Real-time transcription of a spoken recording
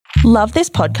Love this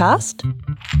podcast?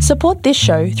 Support this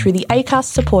show through the Acast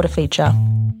supporter feature.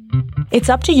 It's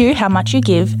up to you how much you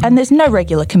give, and there's no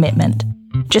regular commitment.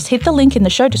 Just hit the link in the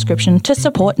show description to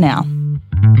support now.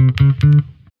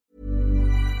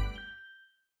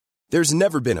 There's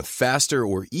never been a faster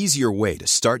or easier way to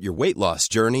start your weight loss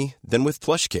journey than with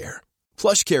PlushCare.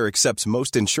 PlushCare accepts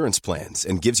most insurance plans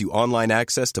and gives you online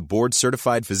access to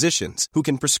board-certified physicians who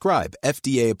can prescribe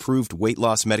FDA-approved weight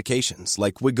loss medications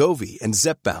like Wegovy and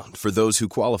Zepbound for those who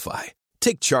qualify.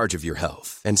 Take charge of your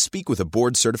health and speak with a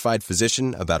board-certified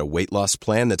physician about a weight loss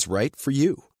plan that's right for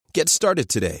you. Get started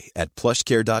today at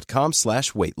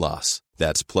plushcare.com/weight loss.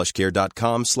 That's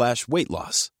plushcare.com/weight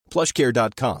loss.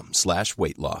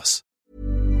 plushcare.com/weight loss.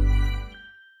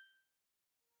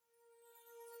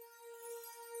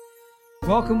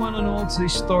 Welcome one and all to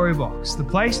Storybox, the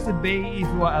place to be if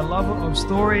you are a lover of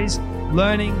stories,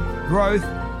 learning, growth,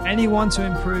 and you want to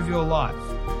improve your life.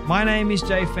 My name is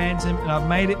Jay Phantom, and I've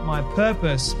made it my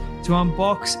purpose to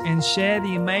unbox and share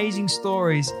the amazing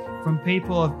stories from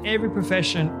people of every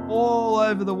profession all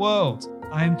over the world.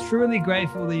 I am truly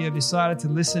grateful that you have decided to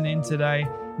listen in today.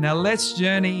 Now let's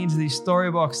journey into the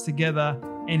Storybox together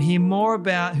and hear more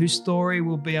about whose story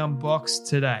will be unboxed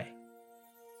today.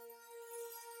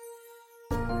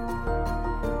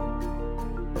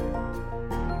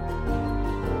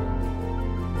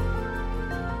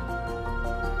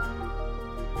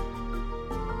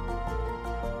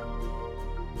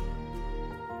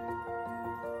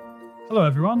 Hello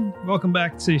everyone, welcome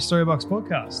back to Storybox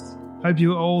Podcast. Hope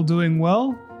you're all doing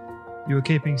well. You are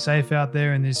keeping safe out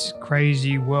there in this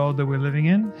crazy world that we're living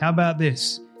in. How about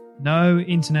this? No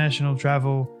international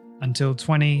travel until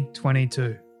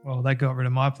 2022. Well, that got rid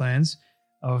of my plans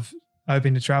of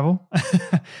hoping to travel.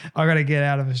 I got to get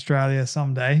out of Australia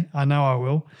someday. I know I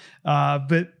will.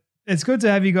 But it's good to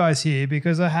have you guys here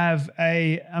because I have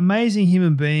an amazing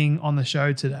human being on the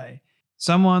show today.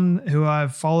 Someone who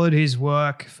I've followed his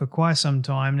work for quite some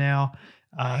time now.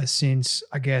 Since,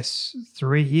 I guess,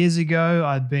 3 years ago,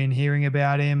 I'd been hearing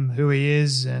about him, who he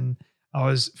is, and I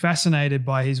was fascinated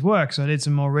by his work. So I did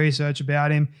some more research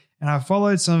about him, and I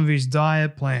followed some of his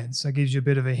diet plans. That gives you a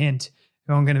bit of a hint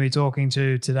who I'm going to be talking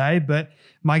to today. But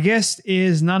my guest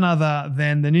is none other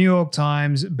than the New York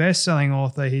Times bestselling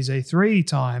author. He's a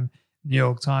 3-time New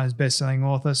York Times bestselling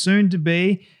author, soon to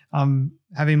be,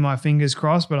 having my fingers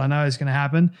crossed, but I know it's going to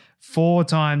happen,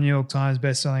 4-time New York Times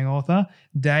bestselling author,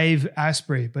 Dave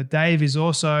Asprey. But Dave is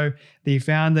also the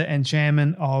founder and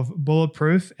chairman of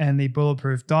Bulletproof and the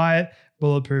Bulletproof Diet,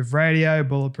 Bulletproof Radio,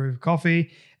 Bulletproof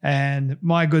Coffee. And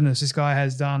my goodness, this guy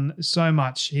has done so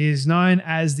much. He is known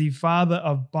as the father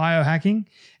of biohacking,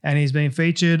 and he's been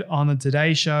featured on the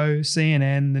Today Show,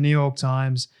 CNN, the New York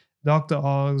Times, Dr.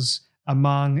 Oz,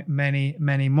 among many,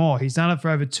 many more. He's done it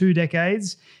for over 2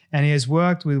 decades, and he has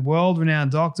worked with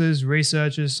world-renowned doctors,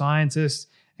 researchers, scientists,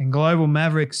 and global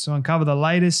mavericks to uncover the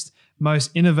latest,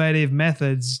 most innovative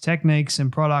methods, techniques,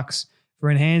 and products for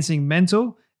enhancing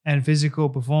mental and physical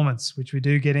performance, which we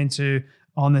do get into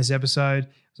on this episode.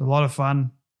 It was a lot of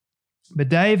fun. But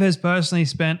Dave has personally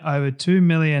spent over $2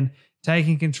 million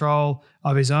taking control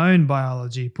of his own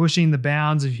biology, pushing the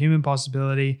bounds of human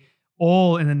possibility,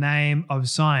 all in the name of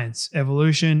science,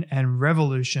 evolution, and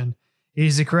revolution.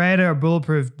 He's the creator of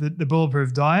Bulletproof, the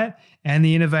Bulletproof Diet, and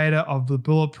the innovator of the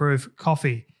Bulletproof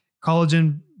Coffee,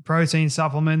 collagen protein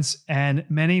supplements, and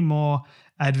many more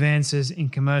advances in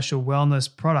commercial wellness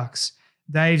products.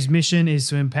 Dave's mission is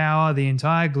to empower the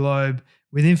entire globe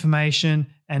with information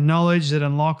and knowledge that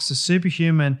unlocks the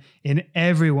superhuman in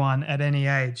everyone at any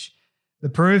age. The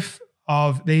proof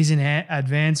of these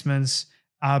advancements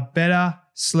are better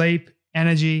sleep,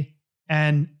 energy,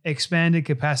 and expanded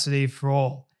capacity for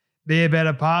all. Be a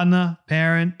better partner,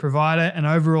 parent, provider, and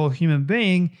overall human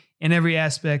being in every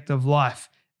aspect of life.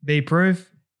 Be proof,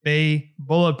 be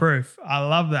bulletproof. I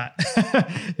love that.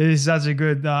 It is such a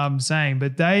good saying.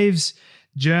 But Dave's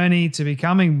journey to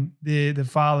becoming the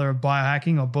father of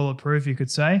biohacking, or bulletproof, you could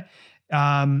say,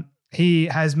 he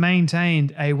has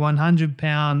maintained a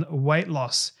 100-pound weight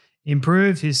loss,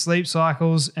 improved his sleep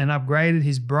cycles, and upgraded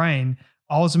his brain,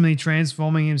 ultimately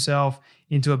transforming himself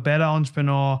into a better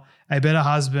entrepreneur, a better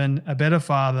husband, a better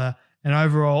father, and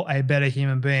overall a better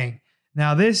human being.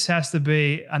 Now, this has to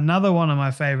be another one of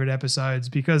my favorite episodes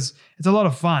because it's a lot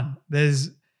of fun.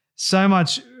 There's so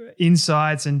much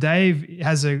insights, and Dave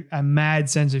has a mad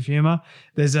sense of humor.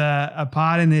 There's a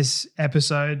part in this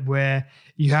episode where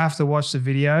you have to watch the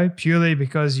video purely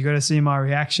because you got to see my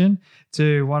reaction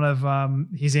to one of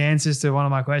his answers to one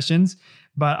of my questions.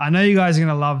 But I know you guys are going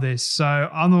to love this. So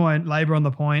I'm going to labor on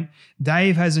the point.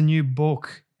 Dave has a new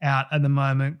book out at the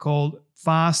moment called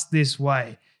Fast This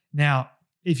Way. Now,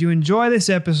 if you enjoy this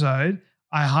episode,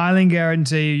 I highly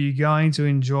guarantee you're going to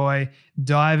enjoy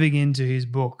diving into his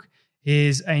book. He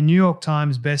is a New York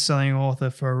Times bestselling author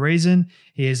for a reason.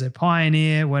 He is a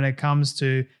pioneer when it comes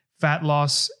to fat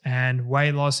loss and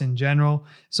weight loss in general.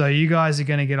 So you guys are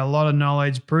going to get a lot of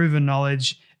knowledge, proven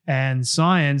knowledge and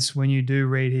science when you do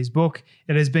read his book.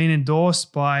 It has been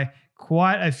endorsed by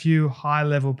quite a few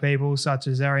high-level people such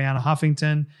as Ariana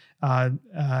Huffington,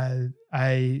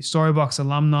 a Storybox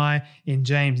alumni in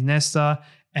James Nestor,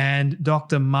 and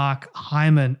Dr. Mark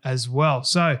Hyman as well.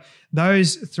 So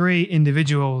those three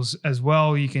individuals as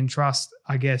well, you can trust,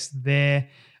 I guess, their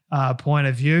point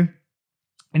of view.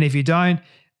 And if you don't,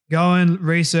 go and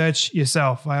research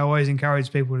yourself. I always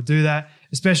encourage people to do that,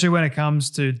 especially when it comes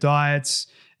to diets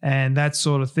and that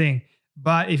sort of thing.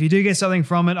 But if you do get something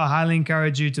from it, I highly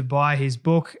encourage you to buy his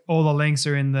book. All the links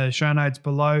are in the show notes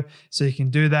below, so you can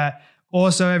do that.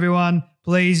 Also, everyone,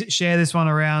 please share this one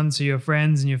around to your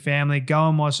friends and your family. Go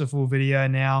and watch the full video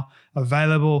now.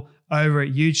 Available over at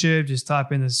YouTube. Just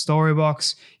type in the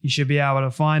Storybox. You should be able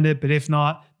to find it. But if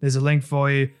not, there's a link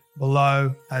for you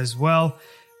below as well.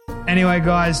 Anyway,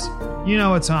 guys, you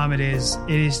know what time it is.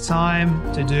 It is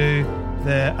time to do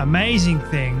the amazing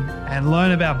thing and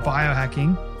learn about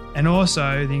biohacking and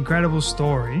also the incredible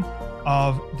story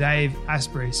of Dave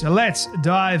Asprey. So let's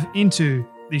dive into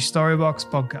the Storybox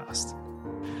podcast.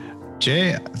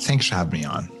 Jay, thanks for having me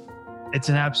on. It's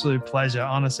an absolute pleasure.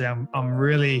 Honestly, I'm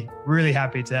really, really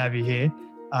happy to have you here.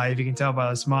 If you can tell by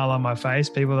the smile on my face,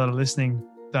 people that are listening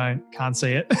can't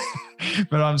see it,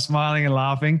 but I'm smiling and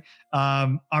laughing.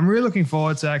 I'm really looking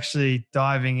forward to actually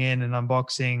diving in and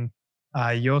unboxing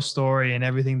your story and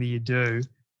everything that you do.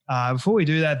 Before we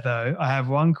do that, though, I have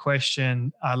one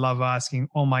question I love asking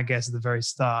all my guests at the very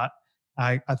start.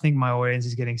 I think my audience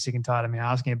is getting sick and tired of me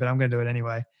asking it, but I'm going to do it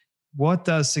anyway. What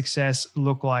does success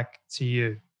look like to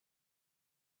you?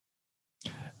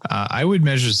 I would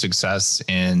measure success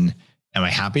in, am I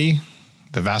happy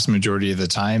the vast majority of the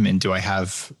time? And do I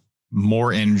have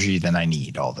more energy than I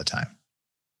need all the time?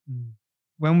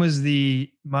 When was the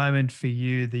moment for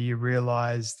you that you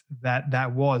realized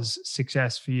that was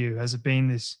success for you? Has it been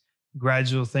this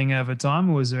gradual thing over time,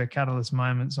 or was there a catalyst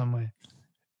moment somewhere?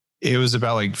 It was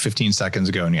about like 15 seconds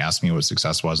ago, and you asked me what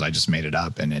success was. I just made it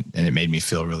up, and it made me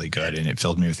feel really good, and it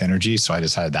filled me with energy. So I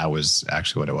decided that was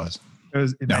actually what it was.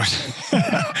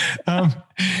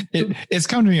 It's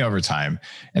come to me over time,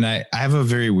 and I have a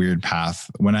very weird path.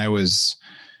 When I was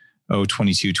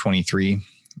 22, 23,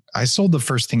 I sold the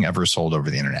first thing ever sold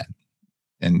over the internet.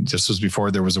 And this was before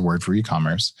there was a word for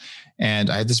e-commerce. And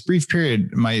I had this brief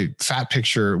period, my fat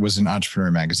picture was in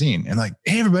Entrepreneur magazine. And like,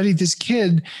 hey, everybody, this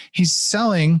kid, he's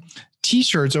selling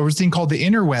t-shirts over this thing called the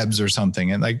interwebs or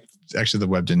something. And like, actually the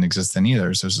web didn't exist then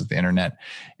either. So it was the internet.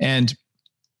 And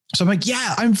so I'm like,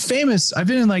 yeah, I'm famous. I've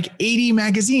been in like 80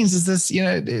 magazines as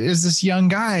this young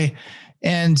guy.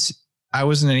 And I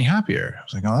wasn't any happier. I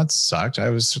was like, oh, that sucked. I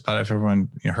thought if everyone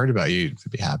heard about you, to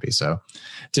be happy. So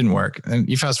it didn't work. And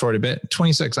you fast forward a bit,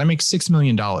 26, I make $6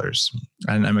 million.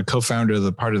 And I'm a co-founder of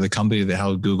the part of the company that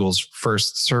held Google's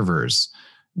first servers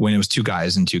when it was 2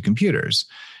 guys and 2 computers.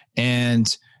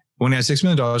 And when I had $6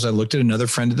 million, I looked at another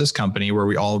friend of this company where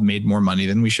we all made more money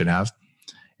than we should have.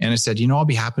 And I said, I'll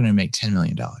be happy to make $10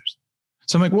 million.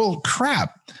 So I'm like, well,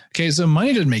 crap. Okay. So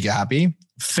money doesn't make you happy.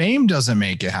 Fame doesn't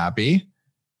make you happy.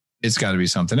 It's got to be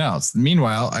something else.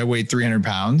 Meanwhile, I weigh 300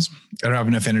 pounds. I don't have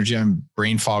enough energy. I'm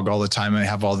brain fog all the time. I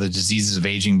have all the diseases of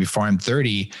aging before I'm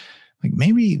 30. Like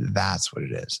maybe that's what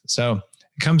it is. So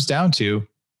it comes down to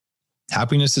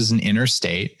happiness is an inner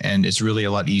state, and it's really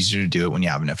a lot easier to do it when you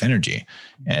have enough energy.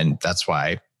 And that's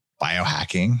why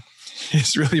biohacking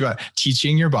is really about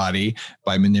teaching your body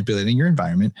by manipulating your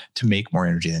environment to make more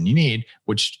energy than you need,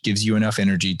 which gives you enough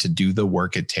energy to do the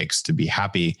work it takes to be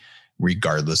happy,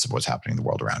 regardless of what's happening in the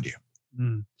world around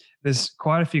you. There's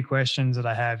quite a few questions that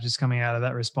I have just coming out of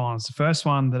that response. The first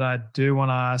one that I do want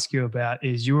to ask you about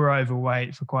is you were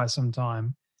overweight for quite some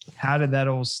time. How did that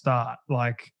all start?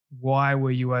 Like, why were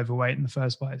you overweight in the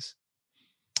first place?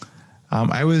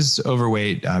 I was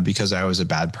overweight because I was a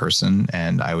bad person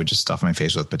and I would just stuff my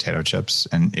face with potato chips,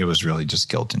 and it was really just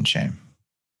guilt and shame.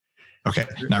 Okay,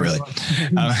 not really.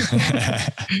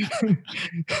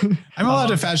 I'm allowed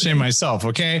to fat shame myself,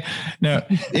 okay? No,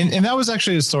 and that was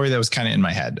actually a story that was kind of in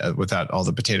my head without all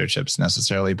the potato chips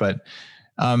necessarily. But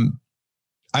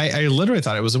I literally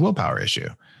thought it was a willpower issue,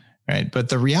 right? But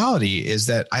the reality is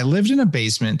that I lived in a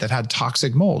basement that had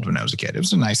toxic mold when I was a kid. It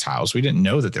was a nice house. We didn't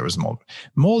know that there was mold.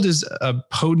 Mold is a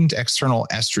potent external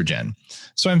estrogen.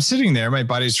 So I'm sitting there, my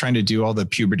body's trying to do all the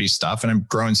puberty stuff, and I'm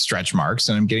growing stretch marks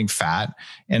and I'm getting fat,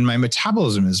 and my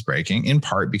metabolism is breaking in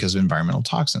part because of environmental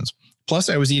toxins. Plus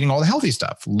I was eating all the healthy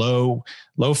stuff, low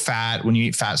fat. When you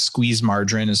eat fat, squeezed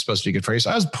margarine is supposed to be good for you.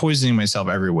 So I was poisoning myself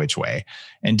every which way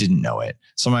and didn't know it.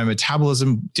 So my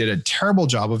metabolism did a terrible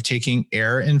job of taking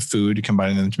air and food,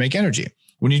 combining them to make energy.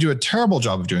 When you do a terrible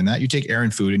job of doing that, you take air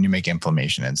and food and you make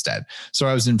inflammation instead. So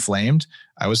I was inflamed.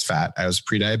 I was fat. I was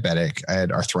pre-diabetic. I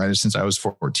had arthritis since I was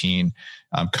 14,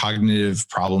 cognitive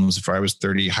problems before I was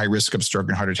 30, high risk of stroke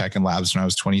and heart attack in labs when I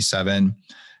was 27,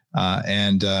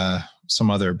 and some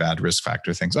other bad risk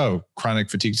factor things. Oh, chronic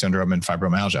fatigue syndrome and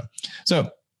fibromyalgia. So,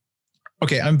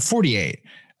 okay, I'm 48.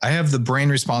 I have the brain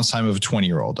response time of a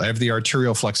 20-year-old. I have the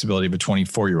arterial flexibility of a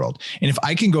 24-year-old. And if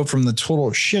I can go from the total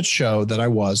shit show that I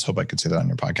was, hope I could say that on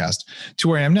your podcast, to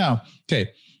where I am now, okay,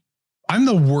 I'm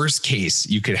the worst case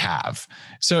you could have.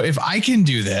 So if I can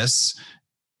do this,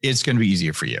 it's going to be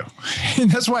easier for you.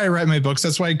 And that's why I write my books.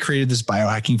 That's why I created this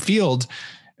biohacking field,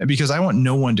 because I want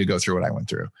no one to go through what I went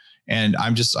through. And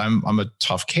I'm a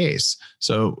tough case.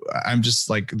 So I'm just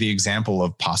like the example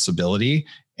of possibility.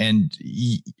 And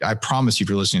I promise you, if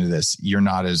you're listening to this, you're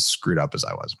not as screwed up as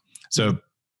I was. So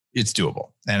it's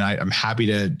doable. And I'm happy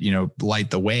to,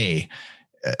 light the way,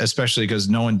 especially because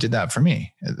no one did that for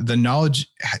me. The knowledge,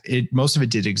 most of it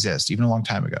did exist even a long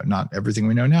time ago. Not everything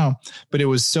we know now, but it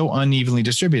was so unevenly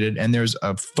distributed. And there's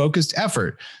a focused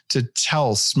effort to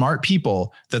tell smart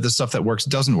people that the stuff that works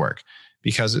doesn't work,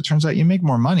 because it turns out you make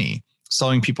more money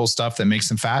selling people stuff that makes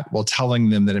them fat while telling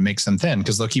them that it makes them thin,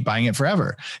 because they'll keep buying it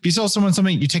forever. If you tell someone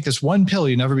something, you take this one pill,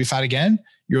 you never be fat again,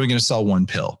 you're only going to sell one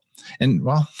pill. And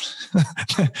well,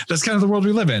 that's kind of the world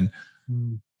we live in.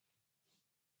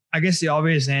 I guess the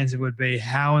obvious answer would be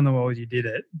how in the world you did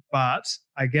it. But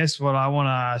I guess what I want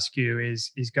to ask you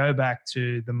is go back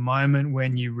to the moment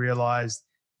when you realized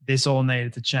this all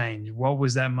needed to change. What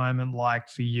was that moment like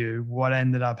for you? What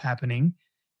ended up happening?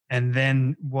 And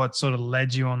then what sort of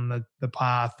led you on the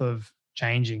path of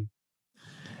changing?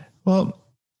 Well,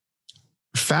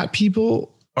 fat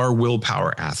people are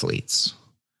willpower athletes.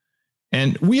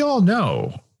 And we all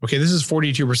know, okay, this is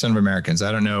 42% of Americans.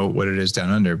 I don't know what it is down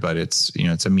under, but it's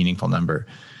a meaningful number.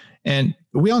 And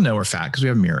we all know we're fat because we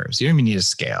have mirrors. You don't even need a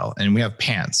scale. And we have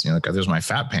pants. Like there's my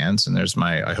fat pants and there's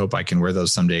my, I hope I can wear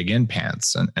those someday again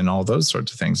pants and all those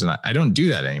sorts of things. And I don't do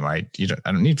that anymore. I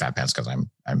don't need fat pants because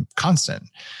I'm constant.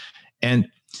 And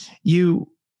you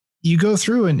go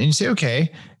through and you say,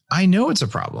 okay, I know it's a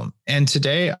problem. And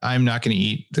today I'm not going to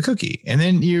eat the cookie. And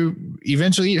then you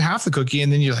eventually eat half the cookie.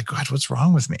 And then you're like, God, what's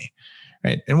wrong with me?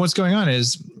 Right. And what's going on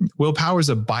is willpower is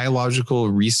a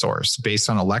biological resource based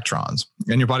on electrons.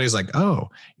 And your body's like, oh,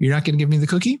 you're not going to give me the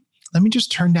cookie? Let me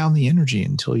just turn down the energy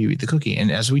until you eat the cookie.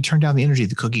 And as we turn down the energy,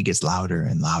 the cookie gets louder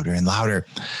and louder and louder.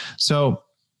 So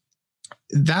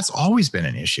that's always been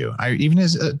an issue. Even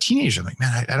as a teenager, I'm like,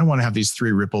 man, I don't want to have these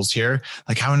 3 ripples here.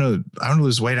 Like, I want to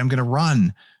lose weight. I'm going to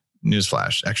run.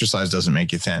 Newsflash, exercise doesn't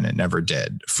make you thin. It never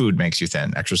did. Food makes you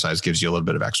thin. Exercise gives you a little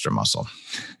bit of extra muscle.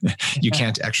 You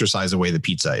can't exercise away the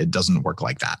pizza. It doesn't work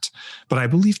like that. But I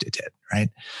believed it did, right?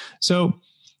 So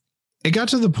it got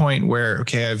to the point where,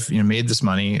 okay, I've made this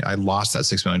money. I lost that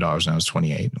 $6 million when I was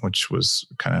 28, which was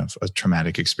kind of a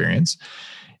traumatic experience.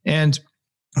 And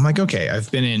I'm like, okay,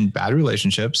 I've been in bad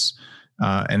relationships.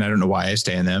 And I don't know why I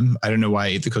stay in them. I don't know why I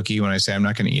eat the cookie when I say I'm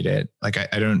not going to eat it. Like,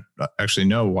 I don't actually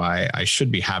know why I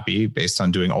should be happy based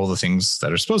on doing all the things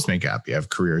that are supposed to make you happy. I have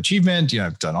career achievement.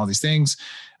 I've done all these things.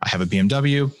 I have a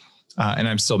BMW and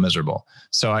I'm still miserable.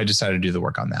 So I decided to do the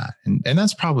work on that. And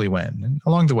that's probably when. And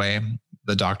along the way,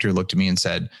 the doctor looked at me and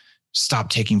said, stop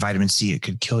taking vitamin C. It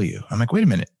could kill you. I'm like, wait a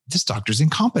minute, this doctor's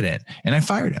incompetent. And I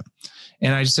fired him.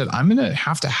 And I just said, I'm going to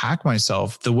have to hack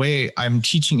myself the way I'm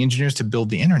teaching engineers to build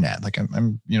the internet. Like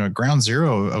I'm ground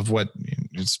zero of what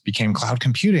became cloud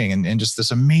computing and just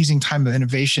this amazing time of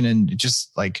innovation and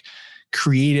just like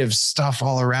creative stuff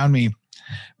all around me.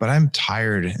 But I'm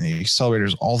tired and the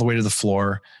accelerator's all the way to the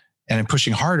floor and I'm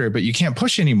pushing harder, but you can't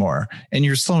push anymore and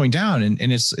you're slowing down. And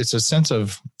it's a sense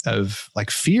of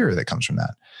like fear that comes from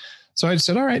that. So I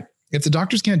said, all right, if the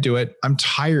doctors can't do it, I'm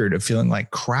tired of feeling like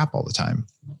crap all the time.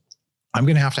 I'm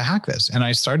going to have to hack this. And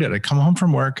I'd come home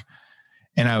from work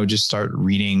and I would just start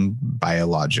reading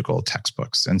biological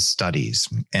textbooks and studies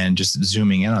and just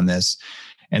zooming in on this.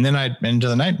 And then into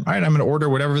the night, all right, I'm going to order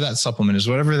whatever that supplement is,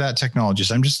 whatever that technology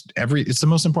is. It's the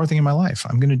most important thing in my life.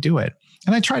 I'm going to do it.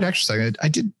 And I tried exercising. I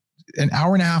did an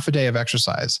hour and a half a day of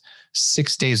exercise,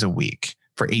 6 days a week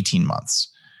for 18 months.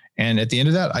 And at the end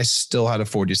of that, I still had a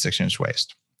 46-inch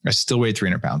waist. I still weighed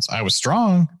 300 pounds. I was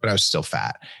strong, but I was still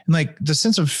fat. And like the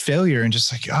sense of failure and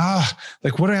just like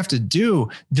what do I have to do?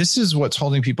 This is what's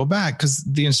holding people back because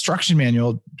the instruction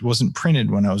manual wasn't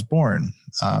printed when I was born.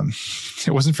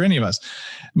 It wasn't for any of us.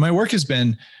 My work has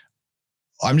been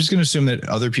I'm just going to assume that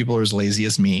other people are as lazy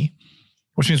as me,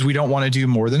 which means we don't want to do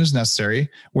more than is necessary.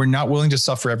 We're not willing to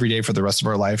suffer every day for the rest of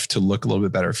our life to look a little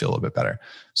bit better, feel a little bit better.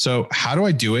 So how do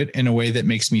I do it in a way that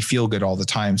makes me feel good all the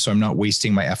time, so I'm not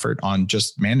wasting my effort on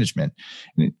just management?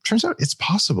 And it turns out it's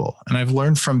possible. And I've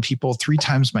learned from people 3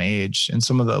 times my age and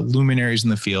some of the luminaries in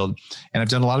the field. And I've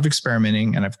done a lot of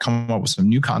experimenting, and I've come up with some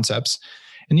new concepts.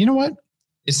 And you know what?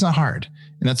 It's not hard.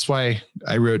 And that's why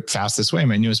I wrote Fast This Way,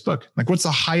 my newest book. Like, what's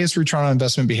the highest return on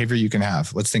investment behavior you can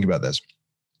have? Let's think about this.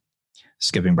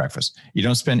 Skipping breakfast. You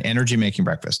don't spend energy making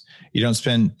breakfast. You don't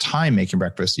spend time making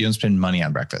breakfast. You don't spend money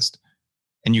on breakfast.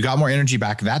 And you got more energy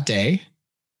back that day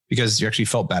because you actually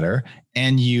felt better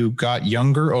and you got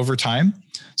younger over time.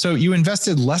 So you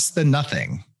invested less than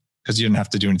nothing because you didn't have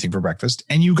to do anything for breakfast,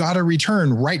 and you got a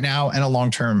return right now and a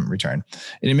long-term return.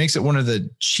 And it makes it one of the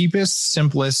cheapest,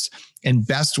 simplest, and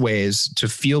best ways to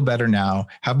feel better now,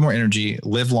 have more energy,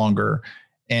 live longer,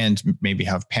 and maybe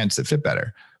have pants that fit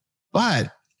better.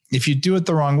 But if you do it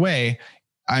the wrong way,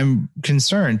 I'm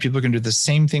concerned people can do the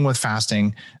same thing with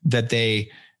fasting that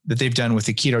they've done with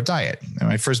the keto diet. And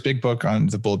my first big book on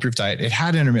the Bulletproof Diet, it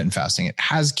had intermittent fasting. It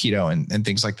has keto and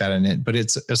things like that in it, but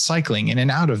it's a cycling in and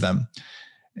out of them.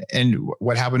 And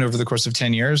what happened over the course of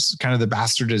 10 years, kind of the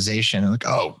bastardization, and like,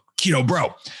 oh, keto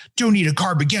bro, don't eat a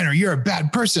carb again or you're a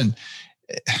bad person.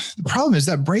 The problem is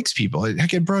that breaks people.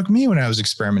 It broke me when I was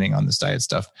experimenting on this diet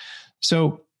stuff.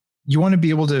 So you want to be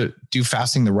able to do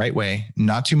fasting the right way,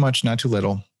 not too much, not too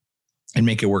little, and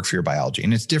make it work for your biology.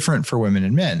 And it's different for women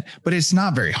and men, but it's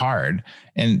not very hard.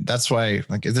 And that's why,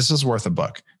 like, this is worth a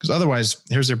book, because otherwise,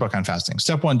 here's their book on fasting.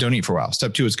 Step 1, don't eat for a while.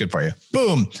 Step 2, it's good for you.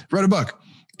 Boom, wrote a book.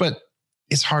 But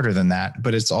it's harder than that,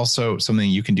 but it's also something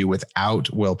you can do without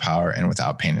willpower and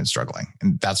without pain and struggling.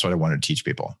 And that's what I want to teach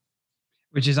people.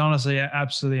 Which is honestly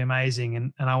absolutely amazing.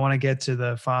 And I want to get to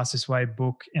the Fastest Way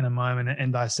book in a moment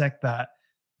and dissect that.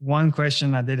 One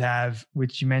question I did have,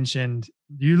 which you mentioned,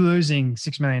 you losing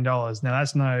 $6 million. Now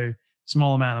that's no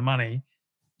small amount of money.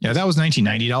 Yeah, that was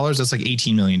 $1990. That's like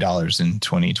 $18 million in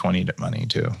 2020 money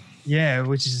too. Yeah,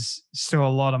 which is still a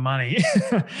lot of money.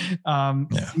 Can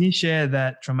you share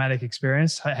that traumatic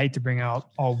experience? I hate to bring out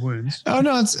old wounds. Oh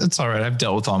no, it's all right. I've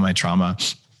dealt with all my trauma,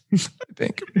 I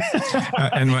think.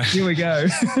 Here we go.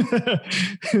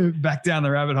 Back down the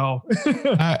rabbit hole.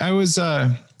 I was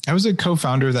a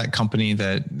co-founder of that company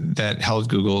that held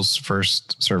Google's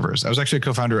first servers. I was actually a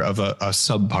co-founder of a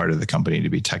sub part of the company, to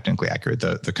be technically accurate,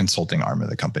 the consulting arm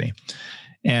of the company.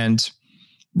 And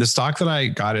the stock that I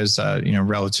got is a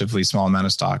relatively small amount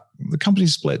of stock. The company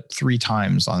split 3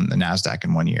 times on the NASDAQ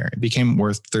in 1 year. It became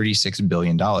worth $36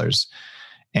 billion.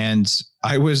 And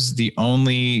I was the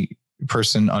only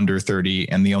person under 30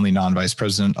 and the only non-vice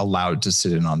president allowed to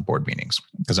sit in on board meetings,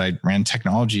 because I ran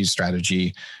technology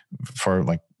strategy for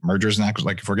like mergers and acquisitions.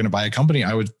 Like, if we're going to buy a company,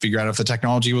 I would figure out if the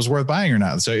technology was worth buying or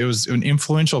not. So it was an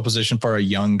influential position for a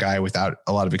young guy without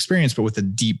a lot of experience, but with a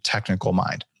deep technical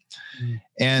mind.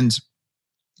 And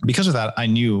because of that, I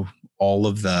knew all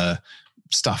of the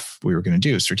stuff we were going to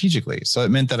do strategically. So it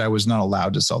meant that I was not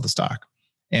allowed to sell the stock.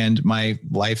 And my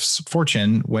life's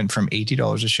fortune went from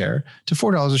 $80 a share to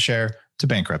 $4 a share to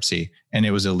bankruptcy. And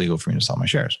it was illegal for me to sell my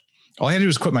shares. All I had to do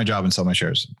was quit my job and sell my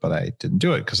shares, but I didn't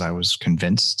do it because I was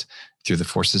convinced through the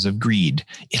forces of greed,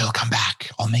 it'll come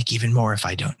back. I'll make even more if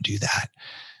I don't do that.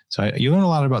 So you learn a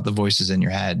lot about the voices in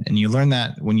your head, and you learn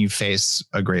that when you face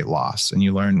a great loss, and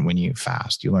you learn when you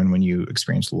fast, you learn when you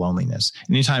experience loneliness.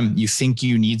 Anytime you think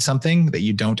you need something that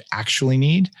you don't actually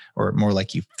need, or more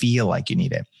like you feel like you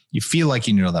need it. You feel like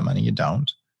you need all that money, you don't.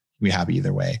 You'll be happy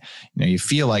either way. You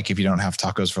feel like if you don't have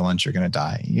tacos for lunch, you're going to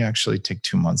die. You actually take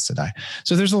 2 months to die.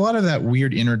 So there's a lot of that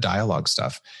weird inner dialogue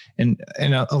stuff. And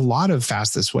a lot of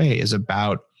Fast This Way is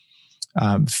about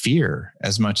fear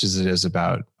as much as it is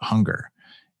about hunger.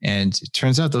 And it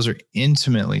turns out those are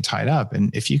intimately tied up.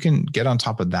 And if you can get on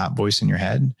top of that voice in your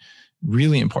head,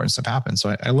 really important stuff happens.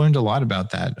 So I learned a lot about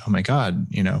that. Oh my God,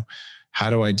 how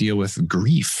do I deal with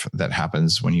grief that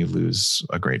happens when you lose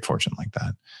a great fortune like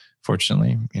that?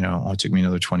 Fortunately, it only took me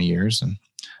another 20 years, and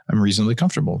I'm reasonably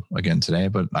comfortable again today,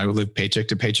 but I would live paycheck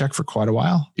to paycheck for quite a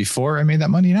while before I made that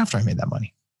money and after I made that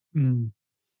money.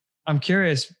 I'm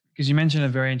curious, because you mentioned a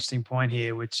very interesting point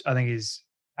here, which I think is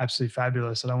absolutely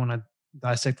fabulous. I want to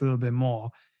dissect a little bit more.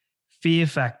 Fear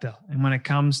factor. And when it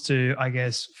comes to, I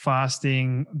guess,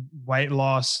 fasting, weight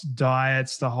loss,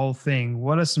 diets, the whole thing,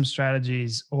 what are some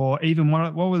strategies, or even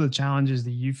what were the challenges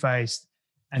that you faced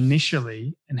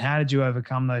initially, and how did you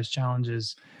overcome those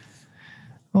challenges?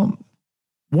 Well,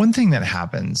 one thing that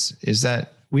happens is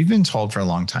that we've been told for a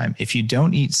long time, if you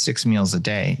don't eat 6 meals a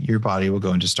day, your body will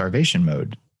go into starvation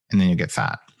mode and then you'll get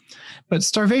fat. But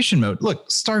starvation mode,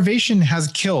 look, starvation has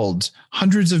killed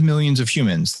hundreds of millions of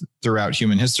humans throughout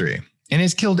human history, and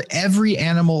it's killed every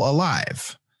animal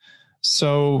alive.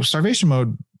 So starvation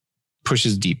mode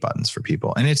pushes deep buttons for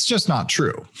people, and it's just not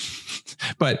true.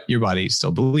 But your body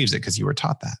still believes it because you were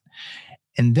taught that.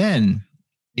 And then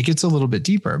it gets a little bit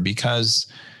deeper, because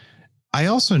I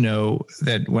also know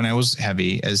that when I was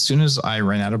heavy, as soon as I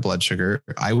ran out of blood sugar,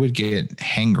 I would get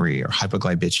hangry or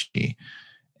hypoglycemic,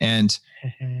 and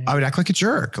I would act like a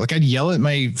jerk. Like I'd yell at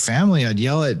my family, I'd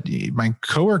yell at my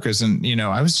coworkers, and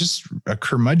I was just a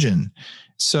curmudgeon.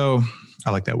 So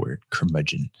I like that word,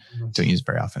 curmudgeon. Don't use it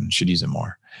very often. Should use it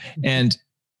more. And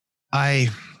I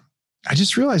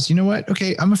just realized, you know what?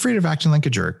 Okay, I'm afraid of acting like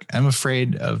a jerk. I'm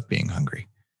afraid of being hungry,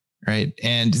 right?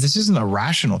 And this isn't a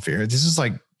rational fear. This is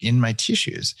like in my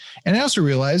tissues. And I also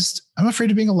realized I'm afraid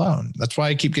of being alone. That's why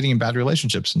I keep getting in bad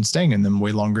relationships and staying in them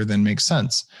way longer than makes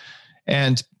sense.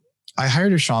 And I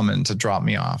hired a shaman to drop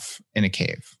me off in a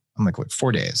cave. I'm like,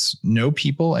 4 days, no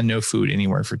people and no food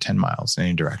anywhere for 10 miles in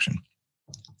any direction.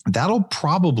 That'll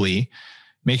probably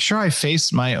make sure I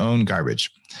face my own garbage.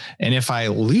 And if I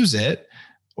lose it,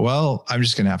 well, I'm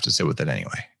just going to have to sit with it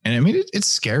anyway. And I mean, it's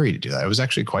scary to do that. It was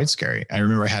actually quite scary. I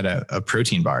remember I had a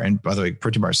protein bar. And by the way,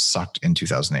 protein bars sucked in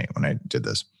 2008 when I did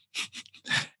this.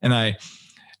 And I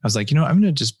was like, I'm going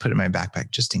to just put it in my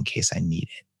backpack just in case I need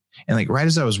it. And like right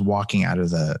as I was walking out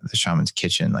of the shaman's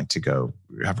kitchen, like to go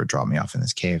have her drop me off in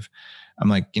this cave, I'm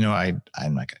like, I'm not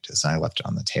going to do this. And I left it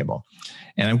on the table.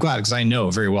 And I'm glad, because I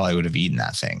know very well I would have eaten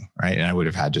that thing, right? And I would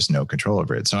have had just no control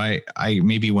over it. So I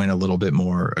maybe went a little bit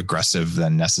more aggressive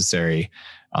than necessary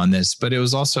on this, but it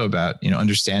was also about,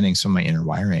 understanding some of my inner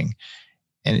wiring.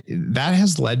 And that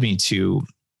has led me to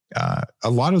a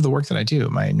lot of the work that I do.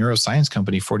 My neuroscience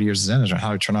company, 40 Years Zen, is on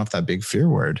how to turn off that big fear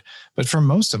word. But for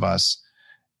most of us,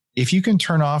 if you can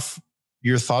turn off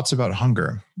your thoughts about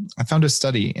hunger, I found a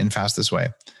study in Fast This Way,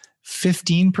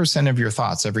 15% of your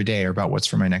thoughts every day are about what's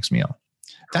for my next meal.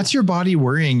 That's your body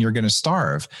worrying you're going to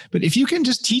starve. But if you can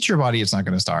just teach your body it's not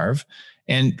going to starve,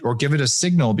 or give it a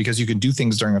signal, because you can do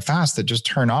things during a fast that just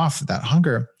turn off that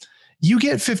hunger, you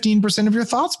get 15% of your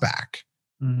thoughts back.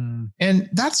 Mm-hmm. And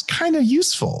that's kind of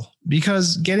useful,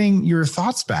 because getting your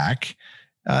thoughts back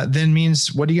then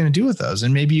means, what are you going to do with those?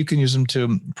 And maybe you can use them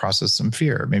to process some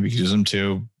fear. Maybe you can use them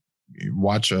to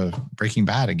watch a Breaking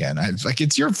Bad again.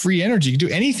 It's your free energy. You can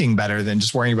do anything better than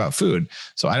just worrying about food.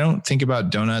 So I don't think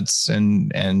about donuts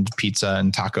and pizza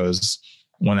and tacos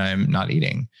when I'm not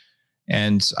eating.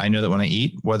 And I know that when I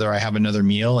eat, whether I have another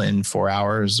meal in 4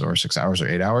 hours or 6 hours or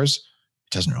 8 hours,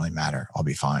 it doesn't really matter. I'll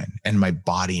be fine. And my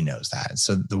body knows that.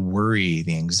 So the worry,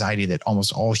 the anxiety that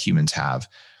almost all humans have,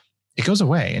 it goes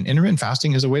away. And intermittent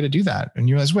fasting is a way to do that. And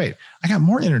you realize, wait, I got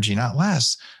more energy, not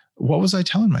less. What was I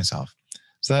telling myself?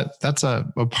 So that's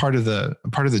a part of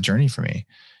the journey for me.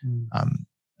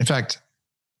 In fact,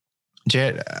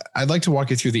 Jay, I'd like to walk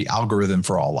you through the algorithm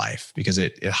for all life, because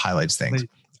it highlights things.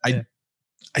 Yeah.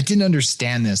 I didn't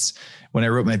understand this when I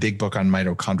wrote my big book on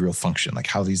mitochondrial function, like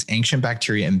how these ancient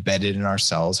bacteria embedded in our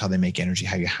cells, how they make energy,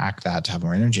 how you hack that to have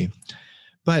more energy.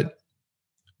 But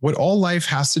what all life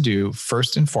has to do,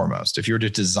 first and foremost, if you were to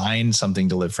design something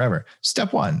to live forever,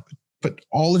 step one, put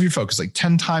all of your focus, like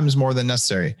 10 times more than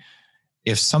necessary.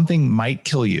 If something might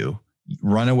kill you,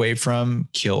 run away from,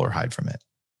 kill, or hide from it.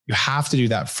 You have to do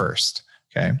that first,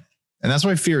 okay? And that's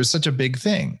why fear is such a big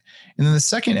thing. And then the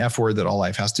second F word that all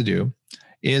life has to do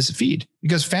is feed,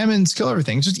 because famines kill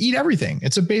everything. Just eat everything.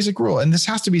 It's a basic rule. And this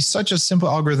has to be such a simple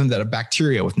algorithm that a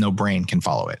bacteria with no brain can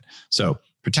follow it. So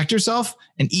protect yourself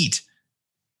and eat.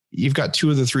 You've got two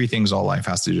of the three things all life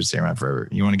has to do to stay around forever.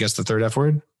 You want to guess the third F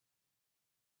word?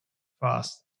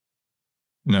 Fast.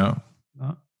 No.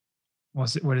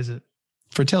 What's it? What is it?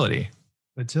 Fertility.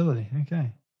 Fertility.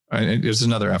 Okay. There's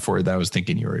another F word that I was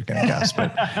thinking you were going to guess,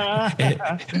 but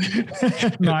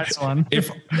nice one.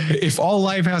 If all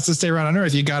life has to stay around on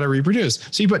Earth, you got to reproduce.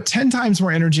 So you put 10 times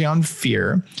more energy on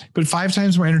fear, but 5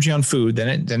 times more energy on food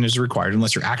than is required,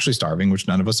 unless you're actually starving, which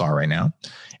none of us are right now.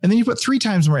 And then you put 3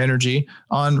 times more energy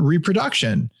on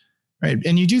reproduction, right?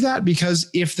 And you do that because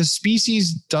if the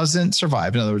species doesn't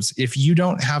survive, in other words, if you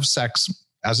don't have sex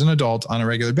as an adult on a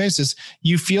regular basis,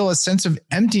 you feel a sense of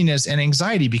emptiness and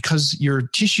anxiety because your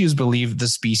tissues believe the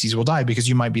species will die because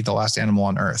you might be the last animal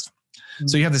on Earth. Mm-hmm.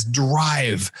 So you have this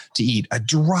drive to eat, a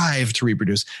drive to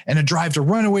reproduce, and a drive to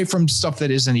run away from stuff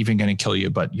that isn't even going to kill you,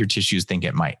 but your tissues think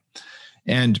it might.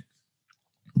 And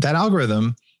that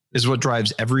algorithm is what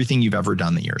drives everything you've ever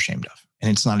done that you're ashamed of. And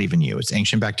it's not even you. It's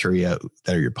ancient bacteria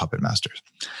that are your puppet masters.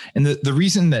 And the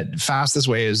reason that Fast This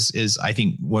Way is I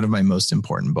think one of my most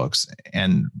important books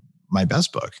and my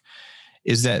best book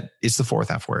is that it's the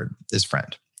fourth F word, is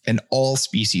friend. And all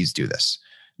species do this.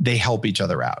 They help each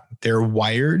other out. They're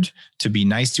wired to be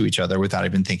nice to each other without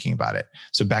even thinking about it.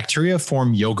 So bacteria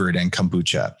form yogurt and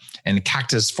kombucha, and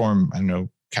cactus form,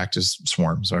 cactus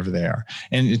swarms, whatever they are.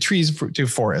 And trees do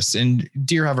forests, and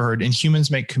deer have a herd, and humans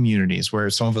make communities where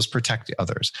some of us protect the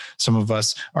others. Some of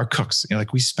us are cooks,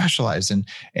 like we specialize and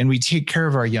we take care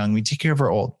of our young, we take care of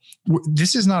our old.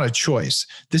 This is not a choice.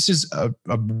 This is a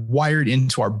wired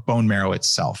into our bone marrow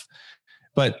itself.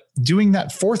 But doing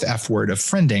that fourth F word of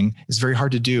friending is very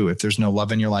hard to do if there's no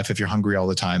love in your life, if you're hungry all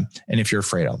the time, and if you're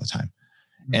afraid all the time.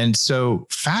 And so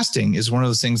fasting is one of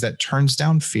those things that turns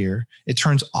down fear. It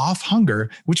turns off hunger,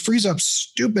 which frees up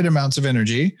stupid amounts of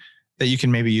energy that you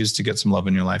can maybe use to get some love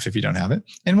in your life if you don't have it.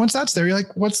 And once that's there, you're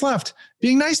like, what's left?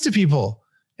 Being nice to people.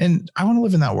 And I want to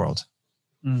live in that world.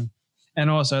 And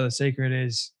also the secret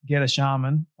is get a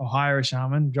shaman or hire a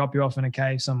shaman, drop you off in a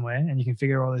cave somewhere, and you can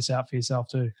figure all this out for yourself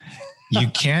too. You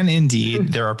can indeed.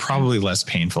 There are probably less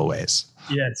painful ways.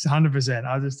 Yes, 100%.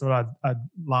 I just thought I'd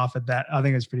laugh at that. I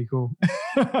think it's pretty cool.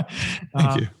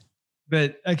 Thank you.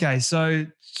 But okay, so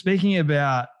speaking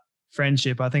about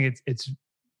friendship, I think it's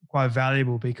quite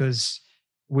valuable because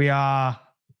we are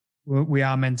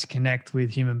meant to connect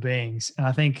with human beings. And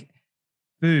I think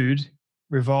food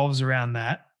revolves around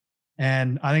that.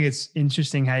 And I think it's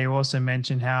interesting how you also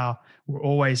mentioned how we're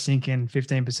always thinking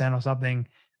 15% or something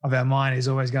of our mind is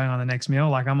always going on the next meal.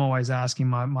 Like I'm always asking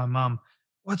my mum,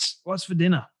 what's for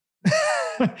dinner?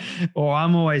 Or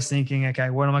I'm always thinking, okay,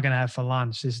 what am I going to have for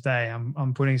lunch this day?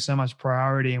 I'm putting so much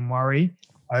priority and worry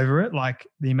over it. Like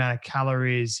the amount of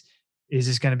calories, is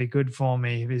this going to be good for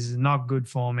me? Is it not good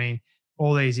for me?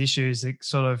 All these issues that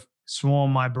sort of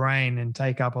swarm my brain and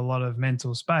take up a lot of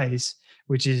mental space,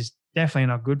 which is definitely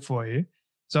not good for you.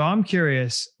 So I'm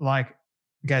curious, like,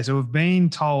 okay, so we've been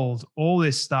told all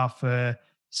this stuff for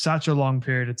such a long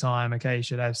period of time. Okay, you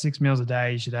should have 6 meals a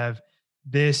day. You should have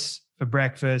this for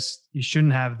breakfast. You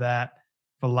shouldn't have that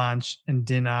for lunch and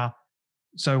dinner.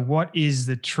 So what is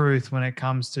the truth when it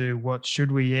comes to what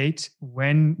should we eat,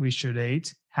 when we should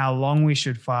eat, how long we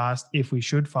should fast, if we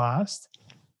should fast,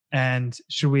 and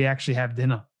should we actually have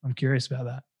dinner? I'm curious about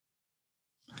that.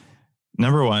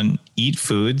 Number one, eat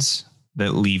foods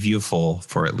that leave you full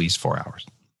for at least 4 hours.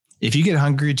 If you get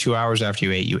hungry 2 hours after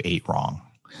you ate wrong.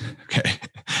 Okay.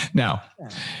 Now,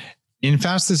 in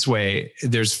Fast This Way,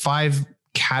 there's 5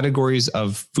 categories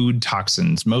of food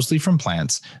toxins, mostly from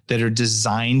plants, that are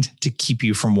designed to keep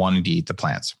you from wanting to eat the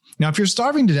plants. Now, if you're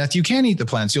starving to death, you can eat the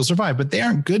plants, you'll survive, but they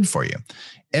aren't good for you.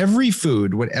 Every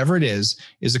food, whatever it is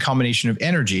a combination of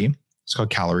energy. It's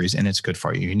called calories, and it's good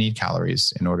for you. You need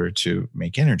calories in order to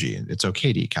make energy. It's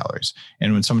okay to eat calories.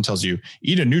 And when someone tells you,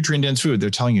 eat a nutrient-dense food, they're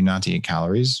telling you not to eat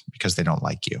calories because they don't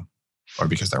like you or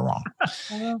because they're wrong.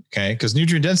 Okay? Because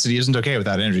nutrient density isn't okay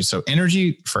without energy. So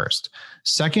energy first.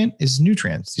 Second is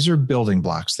nutrients. These are building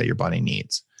blocks that your body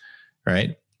needs,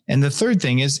 right? And the third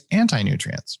thing is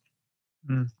anti-nutrients.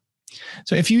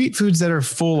 So if you eat foods that are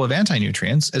full of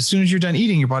anti-nutrients, as soon as you're done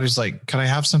eating, your body's like, can I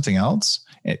have something else?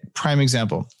 Prime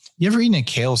example. You ever eaten a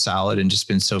kale salad and just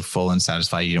been so full and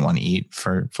satisfied you didn't want to eat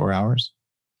for 4 hours?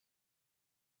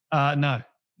 No.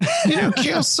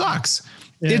 Kale sucks.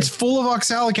 Yeah. It's full of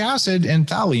oxalic acid and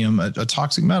thallium, a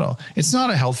toxic metal. It's not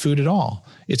a health food at all.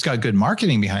 It's got good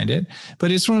marketing behind it,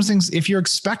 but it's one of those things, if you're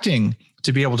expecting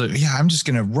to be able to, I'm just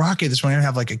going to rock it this morning and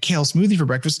have like a kale smoothie for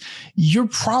breakfast, you're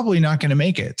probably not going to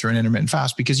make it through an intermittent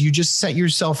fast because you just set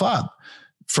yourself up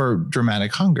for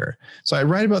dramatic hunger. So I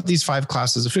write about these 5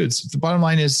 classes of foods. The bottom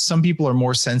line is some people are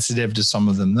more sensitive to some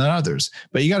of them than others,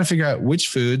 but you got to figure out which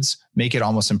foods make it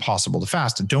almost impossible to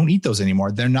fast. Don't eat those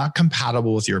anymore. They're not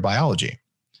compatible with your biology,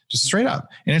 just straight up.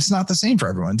 And it's not the same for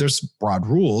everyone. There's broad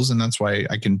rules, and that's why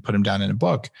I can put them down in a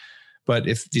book. But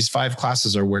if these 5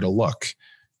 classes are where to look,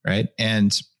 right?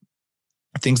 And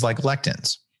things like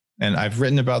lectins. And I've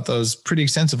written about those pretty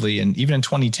extensively. And even in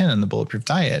 2010 in the Bulletproof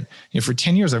Diet, for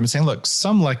 10 years, I've been saying, look,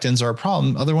 some lectins are a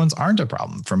problem. Other ones aren't a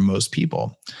problem for most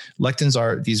people. Lectins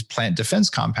are these plant defense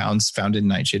compounds found in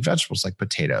nightshade vegetables like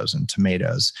potatoes and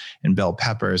tomatoes and bell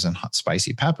peppers and hot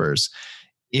spicy peppers.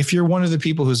 If you're one of the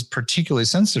people who's particularly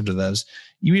sensitive to those,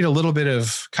 you eat a little bit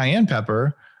of cayenne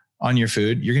pepper on your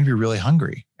food, you're going to be really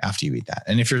hungry after you eat that.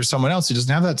 And if you're someone else who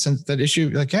doesn't have that issue,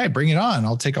 like, hey, bring it on.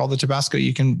 I'll take all the Tabasco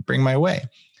you can bring my way.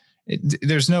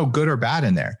 There's no good or bad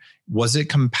in there. Was it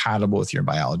compatible with your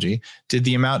biology? Did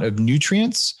the amount of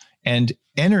nutrients and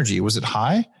energy, was it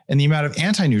high? And the amount of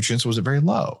anti-nutrients, was it very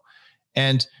low?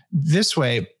 And this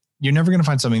way, you're never going to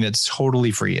find something that's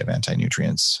totally free of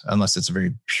anti-nutrients unless it's a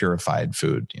very purified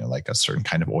food, like a certain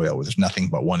kind of oil where there's nothing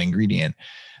but one ingredient.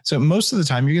 So most of the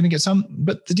time you're going to get some,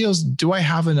 but the deal is, do I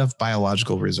have enough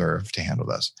biological reserve to handle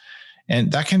this?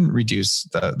 And that can reduce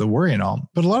the worry and all.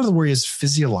 But a lot of the worry is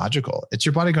physiological. It's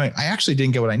your body going, I actually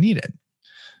didn't get what I needed.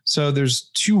 So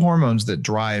there's two hormones that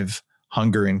drive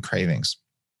hunger and cravings.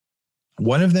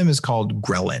 One of them is called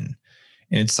ghrelin,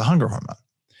 and it's the hunger hormone.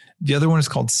 The other one is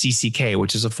called CCK,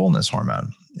 which is a fullness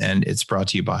hormone. And it's brought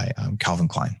to you by Calvin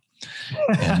Klein.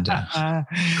 And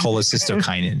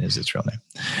cholecystokinin is its real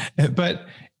name. But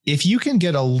if you can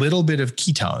get a little bit of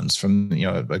ketones from,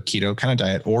 a keto kind of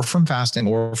diet, or from fasting,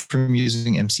 or from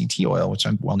using MCT oil, which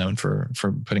I'm well known for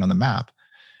putting on the map,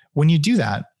 when you do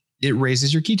that, it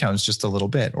raises your ketones just a little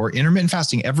bit. Or intermittent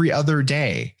fasting every other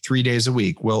day, 3 days a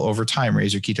week, will over time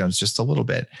raise your ketones just a little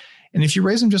bit. And if you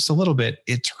raise them just a little bit,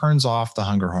 it turns off the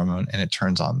hunger hormone and it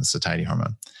turns on the satiety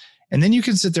hormone. And then you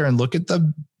can sit there and look at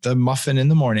the muffin in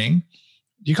the morning.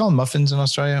 Do you call them muffins in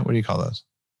Australia? What do you call those?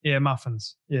 Yeah,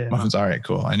 muffins. Yeah, muffins. All right,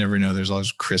 cool. I never know. There's all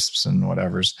those crisps and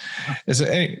whatevers.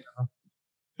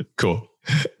 Cool.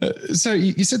 So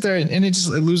you sit there and it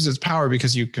loses its power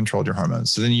because you controlled your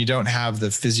hormones. So then you don't have the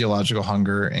physiological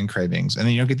hunger and cravings, and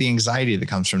then you don't get the anxiety that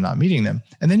comes from not meeting them.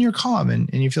 And then you're calm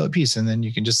and you feel at peace, and then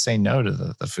you can just say no to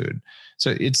the food.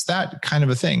 So it's that kind of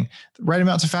a thing. The right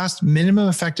amount to fast, minimum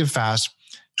effective fast,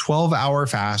 12-hour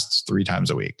fasts 3 times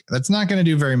a week. That's not going to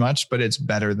do very much, but it's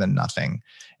better than nothing.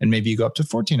 And maybe you go up to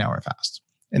 14-hour fast.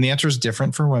 And the answer is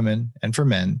different for women and for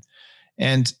men.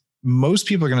 And most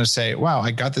people are going to say, wow,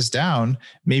 I got this down.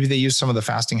 Maybe they use some of the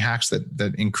fasting hacks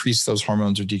that increase those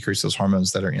hormones or decrease those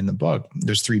hormones that are in the book.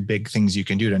 There's 3 big things you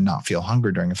can do to not feel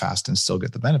hunger during a fast and still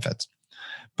get the benefits.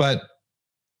 But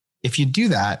if you do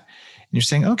that and you're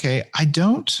saying, okay, I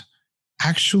don't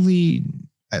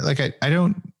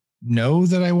know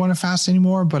that I want to fast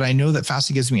anymore, but I know that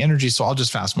fasting gives me energy, so I'll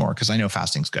just fast more because I know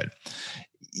fasting's good.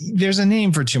 There's a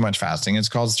name for too much fasting. It's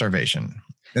called starvation.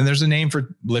 And there's a name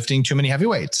for lifting too many heavy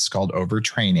weights. It's called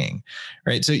overtraining,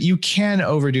 right? So you can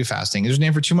overdo fasting. There's a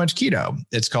name for too much keto.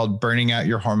 It's called burning out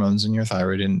your hormones and your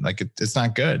thyroid. And it's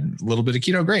not good. A little bit of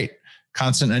keto, great.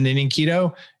 Constant unending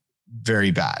keto,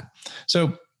 very bad.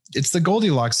 So it's the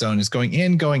Goldilocks zone, is going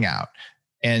in, going out,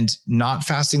 and not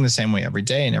fasting the same way every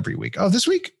day and every week. Oh, this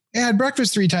week I had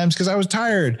breakfast 3 times because I was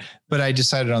tired, but I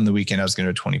decided on the weekend I was going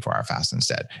to do a 24-hour fast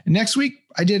instead. And next week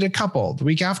I did a couple. The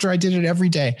week after I did it every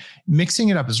day. Mixing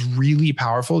it up is really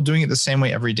powerful. Doing it the same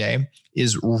way every day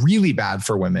is really bad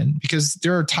for women, because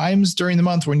there are times during the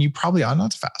month when you probably ought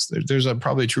not to fast. There's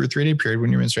probably a 2 or 3 day period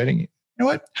when you're menstruating. You know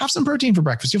what? Have some protein for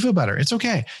breakfast. You'll feel better. It's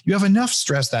okay. You have enough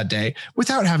stress that day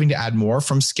without having to add more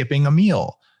from skipping a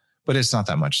meal, but it's not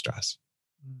that much stress.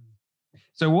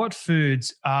 So what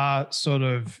foods are sort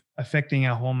of affecting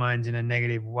our hormones in a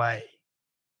negative way?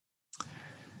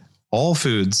 All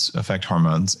foods affect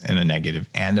hormones in a negative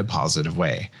and a positive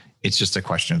way. It's just a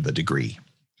question of the degree,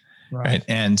 right?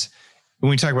 And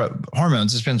when we talk about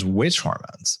hormones, it depends which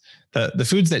hormones. The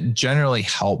foods that generally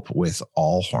help with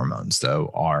all hormones,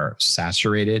 though, are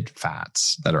saturated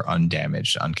fats that are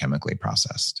undamaged, unchemically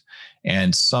processed,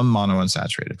 and some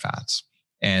monounsaturated fats,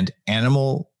 and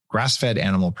grass-fed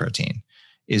animal protein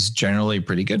is generally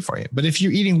pretty good for you. But if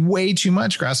you're eating way too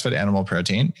much grass-fed animal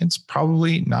protein, it's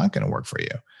probably not going to work for you,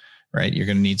 right? You're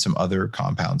going to need some other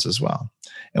compounds as well.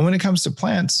 And when it comes to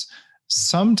plants,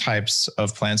 some types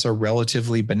of plants are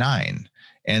relatively benign,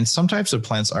 and some types of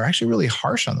plants are actually really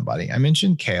harsh on the body. I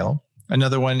mentioned kale.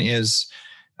 Another one is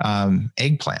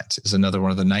eggplant, is another one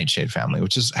of the nightshade family,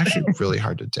 which is actually really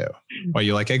hard to do. Why,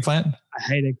 you like eggplant? I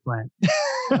hate eggplant.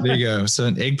 There you go. So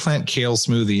an eggplant kale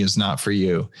smoothie is not for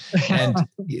you. And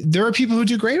there are people who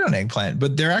do great on eggplant,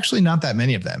 but there are actually not that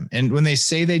many of them. And when they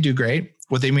say they do great,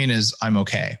 what they mean is I'm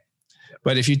okay.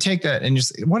 But if you take that and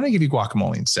just, why don't I give you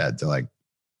guacamole instead? They're like,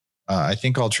 I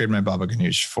think I'll trade my baba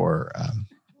ganoush for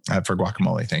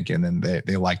guacamole, thank you. And then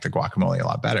they like the guacamole a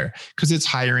lot better because it's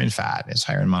higher in fat, it's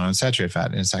higher in monounsaturated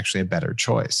fat, and it's actually a better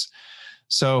choice.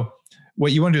 So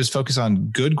what you want to do is focus on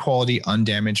good quality,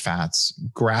 undamaged fats,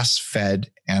 grass-fed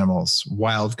animals,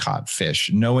 wild-caught fish,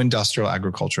 no industrial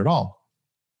agriculture at all.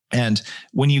 And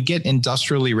when you get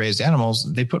industrially raised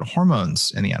animals, they put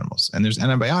hormones in the animals, and there's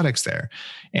antibiotics there.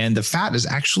 And the fat is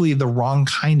actually the wrong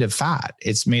kind of fat.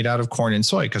 It's made out of corn and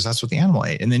soy because that's what the animal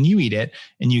ate. And then you eat it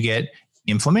and you get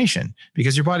inflammation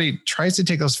because your body tries to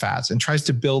take those fats and tries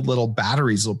to build little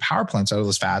batteries, little power plants out of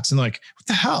those fats. And like, what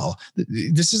the hell?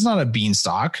 This is not a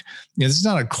beanstalk. This is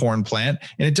not a corn plant.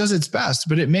 And it does its best,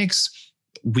 but it makes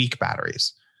weak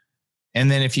batteries. And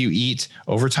then if you eat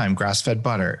over time, grass-fed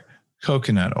butter,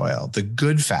 coconut oil, the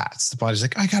good fats, the body's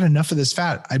like, I got enough of this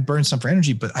fat. I burned some for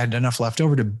energy, but I had enough left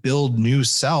over to build new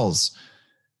cells.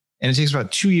 And it takes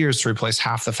about 2 years to replace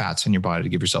half the fats in your body to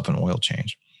give yourself an oil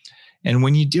change. And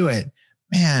when you do it,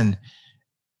 man,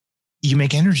 you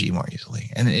make energy more easily.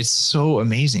 And it's so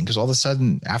amazing because all of a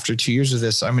sudden, after 2 years of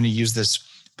this, I'm going to use this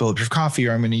bulletproof coffee,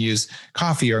 or I'm going to use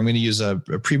coffee, or I'm going to use a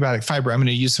prebiotic fiber. I'm going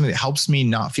to use something that helps me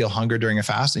not feel hunger during a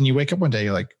fast. And you wake up one day,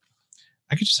 you're like,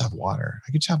 I could just have water.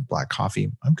 I could just have black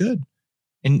coffee. I'm good.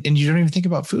 And you don't even think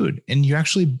about food. And you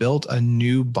actually built a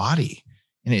new body.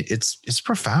 And it's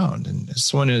profound. And as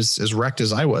someone as wrecked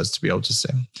as I was to be able to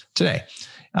say today,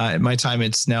 at my time,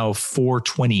 it's now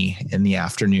 4:20 in the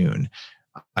afternoon.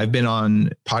 I've been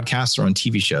on podcasts or on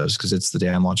TV shows because it's the day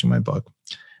I'm launching my book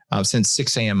since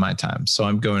 6 a.m. my time. So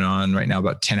I'm going on right now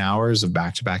about 10 hours of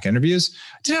back-to-back interviews.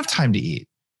 I didn't have time to eat.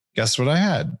 Guess what I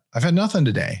had? I've had nothing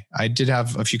today. I did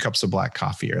have a few cups of black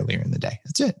coffee earlier in the day.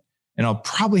 That's it. And I'll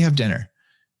probably have dinner.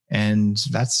 And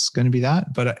that's going to be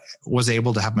that. But I was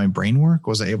able to have my brain work,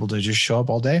 was able to just show up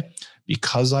all day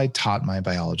because I taught my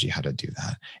biology how to do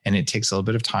that. And it takes a little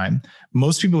bit of time.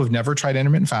 Most people who've never tried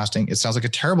intermittent fasting, it sounds like a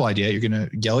terrible idea. You're going to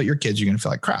yell at your kids. You're going to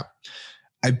feel like crap.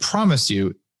 I promise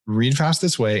you, read Fast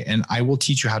This Way, and I will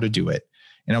teach you how to do it.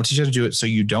 And I'll teach you how to do it so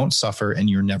you don't suffer and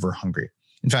you're never hungry.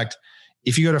 In fact,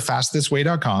 if you go to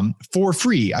fastthisway.com for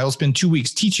free, I will spend 2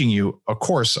 weeks teaching you a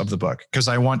course of the book because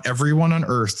I want everyone on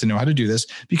earth to know how to do this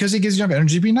because it gives you enough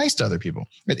energy to be nice to other people.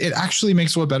 It actually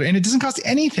makes the world better, and it doesn't cost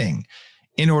anything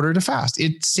in order to fast.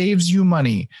 It saves you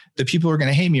money. The people who are going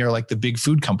to hate me are like the big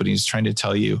food companies trying to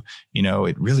tell you,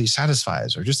 it really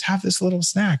satisfies, or just have this little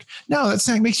snack. No, that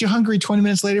snack makes you hungry 20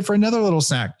 minutes later for another little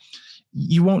snack.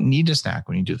 You won't need a snack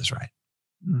when you do this right.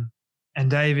 Mm. And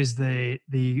Dave is the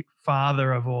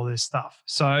father of all this stuff,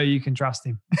 so you can trust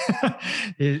him.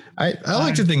 I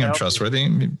like to think I'm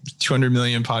trustworthy. 200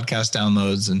 million podcast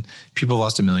downloads, and people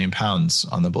lost 1 million pounds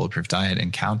on the bulletproof diet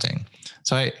and counting.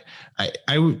 So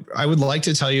I would like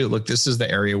to tell you, look, this is the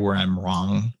area where I'm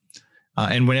wrong.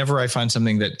 And whenever I find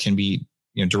something that can be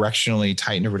directionally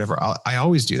tightened or whatever, I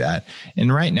always do that.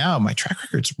 And right now, my track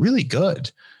record's really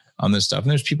good on this stuff. And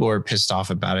there's people who are pissed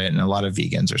off about it. And a lot of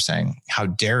vegans are saying, how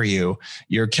dare you?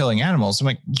 You're killing animals. I'm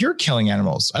like, you're killing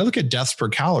animals. I look at deaths per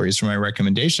calories for my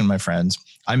recommendation, my friends.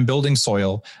 I'm building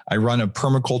soil. I run a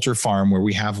permaculture farm where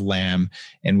we have lamb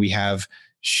and we have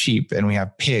sheep and we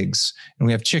have pigs and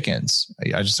we have chickens.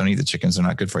 I just don't eat the chickens. They're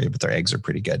not good for you, but their eggs are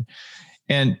pretty good.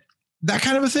 And that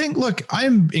kind of a thing. Look,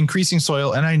 I'm increasing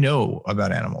soil and I know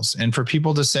about animals. And for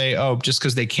people to say, oh, just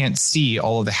because they can't see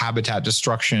all of the habitat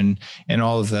destruction and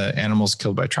all of the animals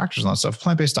killed by tractors and all that stuff,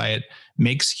 plant-based diet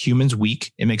makes humans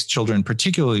weak. It makes children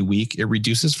particularly weak. It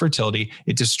reduces fertility.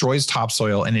 It destroys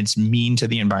topsoil, and it's mean to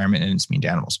the environment and it's mean to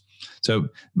animals. So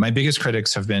my biggest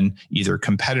critics have been either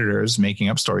competitors making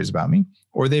up stories about me,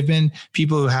 or they've been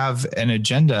people who have an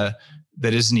agenda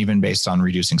that isn't even based on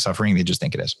reducing suffering. They just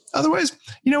think it is. Otherwise,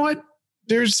 you know what?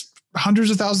 There's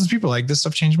hundreds of thousands of people like, this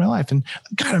stuff changed my life. And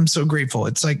God, I'm so grateful.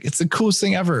 It's like, it's the coolest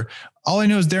thing ever. All I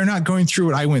know is they're not going through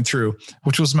what I went through,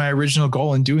 which was my original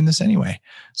goal in doing this anyway.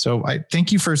 So I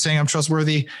thank you for saying I'm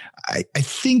trustworthy. I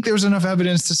think there's enough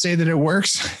evidence to say that it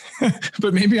works,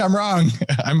 but maybe I'm wrong.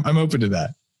 I'm open to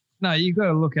that. No, you got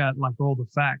to look at like all the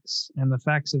facts, and the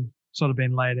facts have sort of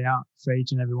been laid out for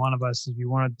each and every one of us. If you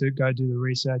want to go do the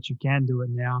research, you can do it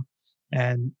now.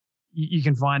 And you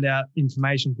can find out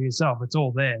information for yourself. It's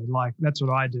all there. Like, that's what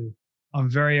I do. I'm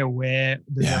very aware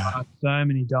that there are so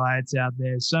many diets out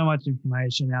there, so much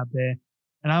information out there.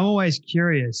 And I'm always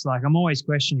curious. Like, I'm always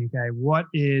questioning, okay, what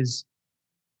is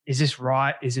this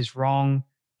right? Is this wrong?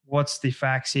 What's the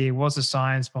facts here? What's the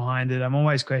science behind it? I'm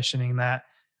always questioning that.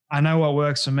 I know what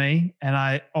works for me, and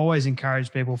I always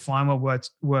encourage people, find what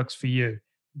works for you.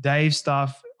 Dave's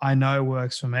stuff, I know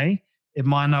works for me. It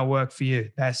might not work for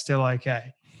you. That's still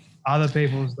okay. Other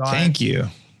people's diet. Thank you.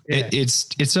 Yeah.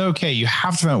 It's okay. You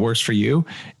have to know what works for you.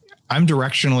 I'm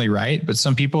directionally right, but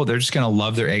some people, they're just going to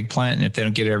love their eggplant. And if they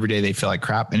don't get it every day, they feel like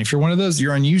crap. And if you're one of those,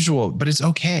 you're unusual, but it's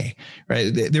okay, right?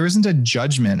 There isn't a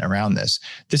judgment around this.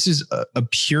 This is a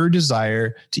pure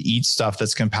desire to eat stuff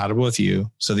that's compatible with you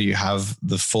so that you have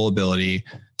the full ability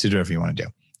to do whatever you want to do.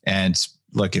 And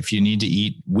look, if you need to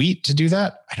eat wheat to do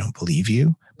that, I don't believe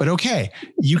you, but okay,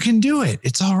 you can do it.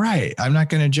 It's all right. I'm not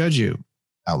going to judge you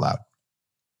out loud.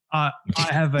 I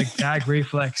have a gag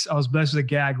reflex. I was blessed with a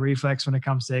gag reflex when it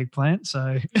comes to eggplant.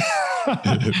 So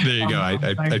there you go.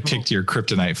 I picked your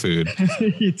kryptonite food.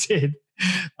 You did.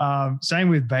 Same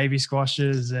with baby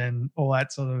squashes and all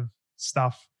that sort of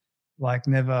stuff, like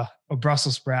or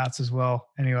Brussels sprouts as well.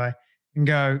 Anyway, and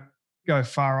go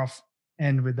far off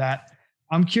end with that.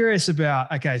 I'm curious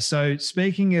about, okay, so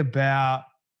speaking about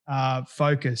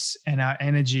focus and our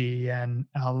energy and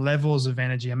our levels of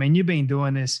energy. I mean, you've been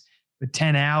doing this for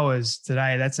 10 hours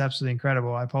today. That's absolutely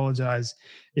incredible. I apologize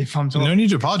if I'm talking. No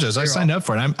need to apologize. I signed up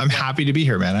for it. I'm happy to be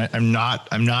here, man. I'm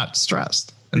not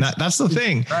stressed. And that's the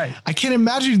thing. Right. I can't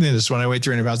imagine this when I weighed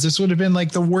 300 pounds. This would have been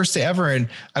like the worst day ever. And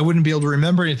I wouldn't be able to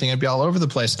remember anything. I'd be all over the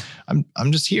place.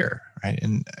 I'm just here. Right.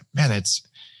 And man, it's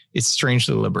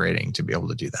strangely liberating to be able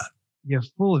to do that. You're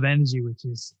full of energy, which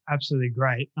is absolutely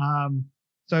great.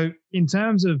 So in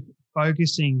terms of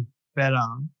focusing better,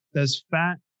 is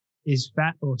fat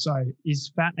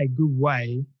a good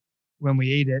way when we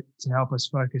eat it to help us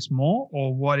focus more,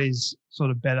 or what is sort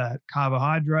of better,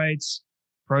 carbohydrates,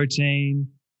 protein,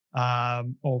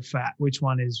 or fat? Which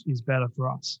one is better for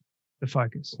us to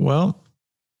focus? Well,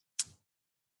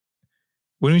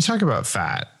 when we talk about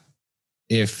fat,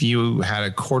 if you had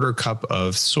a quarter cup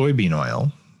of soybean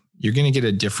oil, you're going to get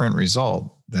a different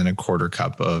result than a quarter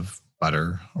cup of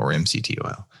butter or MCT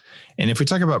oil. And if we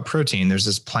talk about protein, there's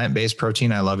this plant-based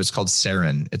protein I love. It's called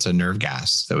sarin. It's a nerve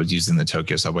gas that was used in the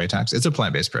Tokyo subway attacks. It's a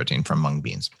plant-based protein from mung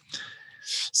beans.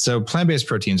 So plant-based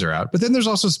proteins are out, but then there's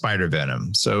also spider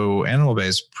venom. So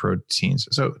animal-based proteins.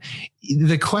 So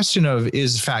the question of,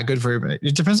 is fat good for you?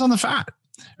 It depends on the fat,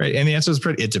 right? And the answer is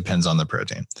it depends on the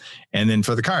protein. And then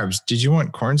for the carbs, did you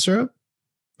want corn syrup?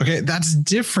 Okay, that's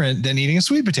different than eating a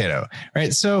sweet potato,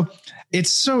 right? So it's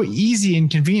so easy and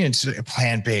convenient to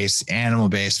plant-based,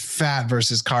 animal-based, fat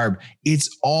versus carb.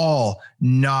 It's all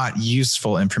not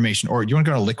useful information. Or you want to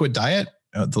go on a liquid diet?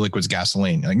 The liquid's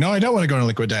gasoline. You're like, no, I don't want to go on a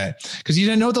liquid diet because you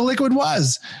didn't know what the liquid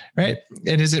was, right?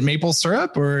 And is it maple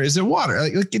syrup or is it water?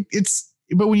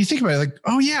 But when you think about it, like,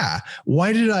 oh yeah,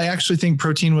 why did I actually think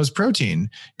protein was protein?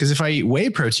 Because if I eat whey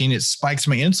protein, it spikes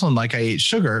my insulin like I ate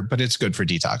sugar, but it's good for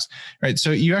detox, right?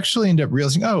 So you actually end up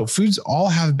realizing, oh, foods all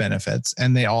have benefits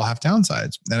and they all have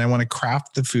downsides. And I want to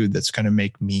craft the food that's going to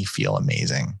make me feel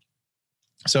amazing.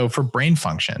 So for brain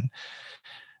function,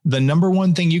 the number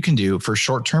one thing you can do for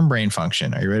short-term brain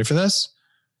function, are you ready for this?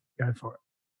 Go for it.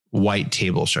 White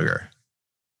table sugar.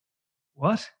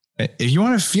 What? If you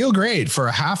want to feel great for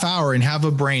a half hour and have a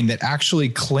brain that actually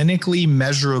clinically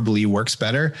measurably works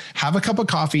better, have a cup of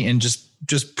coffee and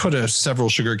just put several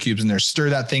sugar cubes in there, stir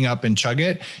that thing up and chug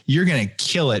it. You're going to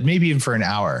kill it, maybe even for an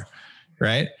hour,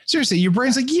 right? Seriously, your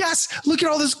brain's like, yes, look at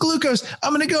all this glucose.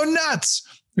 I'm going to go nuts.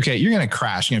 Okay, you're going to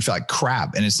crash. You're going to feel like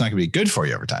crap and it's not going to be good for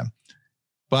you over time.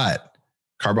 But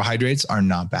carbohydrates are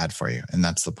not bad for you. And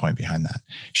that's the point behind that.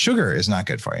 Sugar is not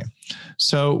good for you.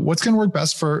 So what's going to work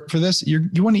best for this? You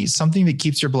want to eat something that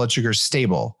keeps your blood sugar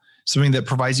stable, something that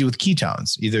provides you with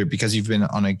ketones, either because you've been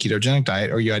on a ketogenic diet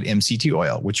or you had MCT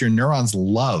oil, which your neurons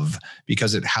love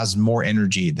because it has more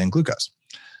energy than glucose.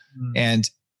 And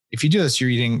if you do this, you're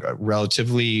eating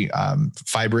relatively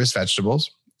fibrous vegetables,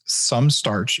 some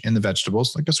starch in the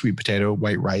vegetables, like a sweet potato,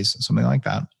 white rice, something like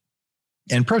that,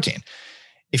 and protein.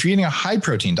 If you're eating a high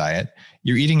protein diet,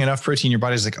 you're eating enough protein, your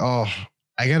body's like, oh,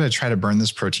 I got to try to burn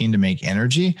this protein to make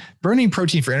energy. Burning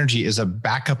protein for energy is a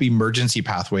backup emergency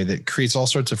pathway that creates all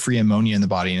sorts of free ammonia in the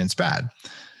body, and it's bad.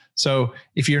 So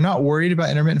if you're not worried about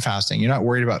intermittent fasting, you're not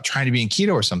worried about trying to be in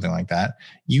keto or something like that,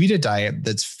 you eat a diet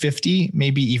that's 50,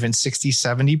 maybe even 60,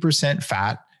 70%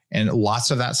 fat and lots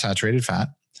of that saturated fat.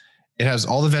 It has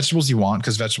all the vegetables you want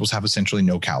because vegetables have essentially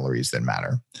no calories that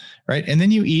matter, right? And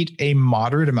then you eat a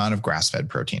moderate amount of grass-fed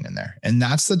protein in there. And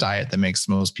that's the diet that makes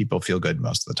most people feel good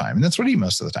most of the time. And that's what I eat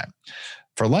most of the time.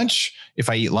 For lunch,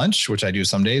 if I eat lunch, which I do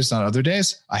some days, not other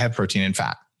days, I have protein and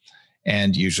fat.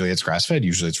 And usually it's grass-fed.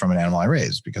 Usually it's from an animal I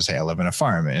raised because, hey, I live in a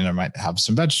farm and I might have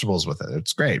some vegetables with it.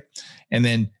 It's great. And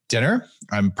then dinner,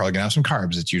 I'm probably going to have some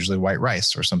carbs. It's usually white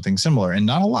rice or something similar, and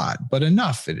not a lot, but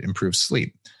enough. It improves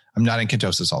sleep. I'm not in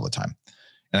ketosis all the time.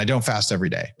 And I don't fast every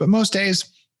day. But most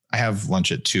days I have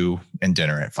lunch at 2 and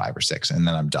dinner at 5 or 6, and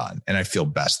then I'm done. And I feel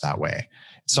best that way.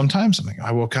 Sometimes I'm like,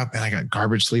 I woke up and I got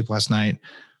garbage sleep last night.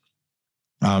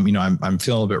 I'm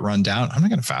feeling a bit run down. I'm not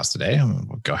going to fast today. I'm going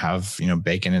to go have,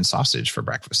 bacon and sausage for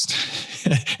breakfast.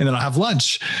 And then I'll have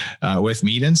lunch with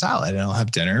meat and salad. And I'll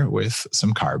have dinner with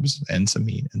some carbs and some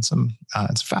meat and some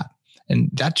fat. And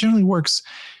that generally works.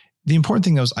 The important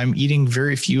thing though is I'm eating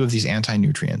very few of these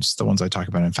anti-nutrients, the ones I talk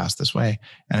about in Fast This Way,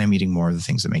 and I'm eating more of the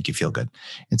things that make you feel good.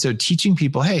 And so teaching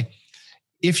people, hey,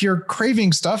 if you're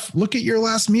craving stuff, look at your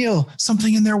last meal.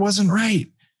 Something in there wasn't right.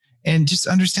 And just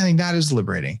understanding that is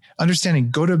liberating.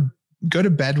 Understanding go to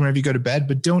bed whenever you go to bed,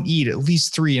 but don't eat at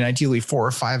least 3 and ideally 4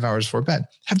 or 5 hours before bed.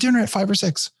 Have dinner at 5 or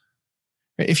 6.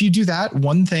 If you do that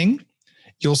one thing,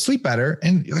 you'll sleep better.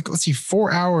 And like, let's see,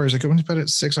 4 hours. I went to bed at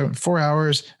 6. I went 4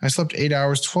 hours. I slept 8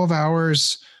 hours, 12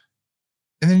 hours.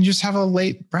 And then you just have a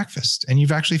late breakfast and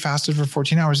you've actually fasted for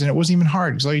 14 hours. And it wasn't even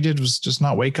hard because all you did was just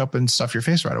not wake up and stuff your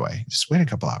face right away. Just wait a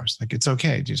couple hours. Like, it's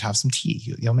okay. Just have some tea.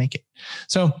 You'll make it.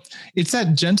 So it's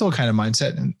that gentle kind of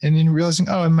mindset. And then realizing,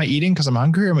 oh, am I eating because I'm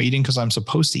hungry or am I eating because I'm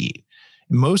supposed to eat?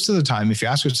 Most of the time, if you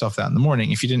ask yourself that in the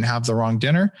morning, if you didn't have the wrong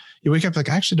dinner, you wake up like,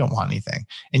 I actually don't want anything.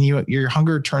 And your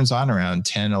hunger turns on around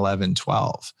 10, 11,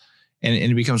 12. And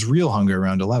it becomes real hunger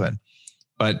around 11.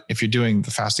 But if you're doing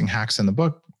the fasting hacks in the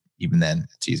book, even then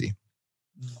it's easy.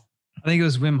 I think it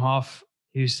was Wim Hof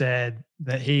who said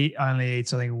that he only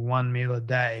eats, I think, one meal a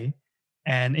day.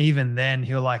 And even then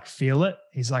he'll like feel it.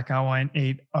 He's like, I won't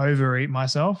overeat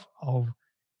myself.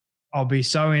 I'll be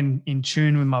so in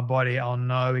tune with my body. I'll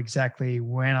know exactly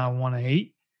when I want to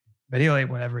eat, but he'll eat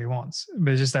whatever he wants.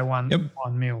 But it's just that one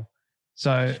meal.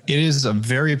 So it is a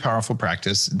very powerful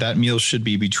practice. That meal should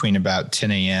be between about 10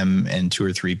 a.m. and 2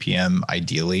 or 3 p.m.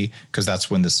 ideally, because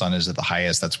that's when the sun is at the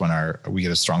highest. That's when we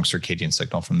get a strong circadian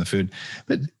signal from the food.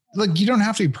 But look, you don't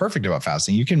have to be perfect about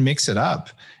fasting. You can mix it up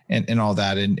and all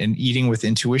that. And eating with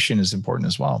intuition is important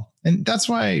as well. And that's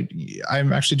why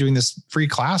I'm actually doing this free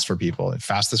class for people at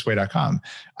fastthisway.com.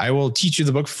 I will teach you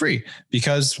the book for free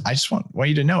because I just want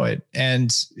you to know it.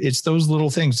 And it's those little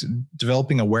things,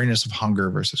 developing awareness of hunger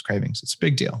versus cravings. It's a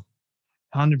big deal.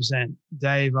 100%.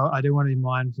 Dave, I do want to be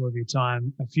mindful of your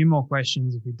time. A few more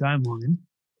questions, if you don't mind.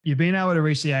 You've been able to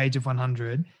reach the age of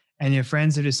 100 and your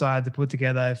friends have decided to put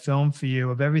together a film for you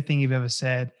of everything you've ever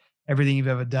said, everything you've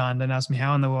ever done. Don't ask me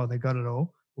how in the world they got it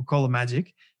all. We'll call it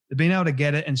magic. They've been able to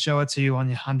get it and show it to you on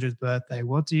your 100th birthday.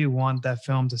 What do you want that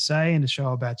film to say and to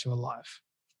show about your life?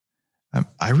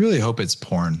 I really hope it's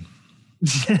porn.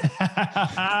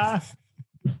 I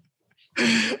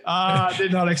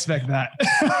did not expect that.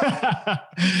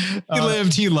 He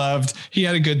lived, he loved, he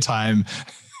had a good time.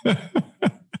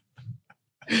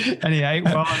 And he ate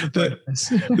well.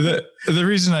 The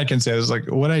reason I can say is like,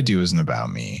 what I do isn't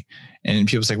about me. And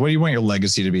people say, what do you want your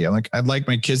legacy to be? I'm like, I'd like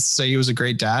my kids to say he was a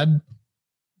great dad.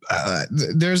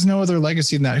 There's no other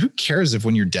legacy than that. Who cares if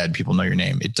when you're dead, people know your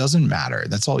name? It doesn't matter.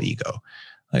 That's all ego.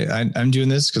 I'm doing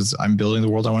this because I'm building the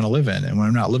world I want to live in. And when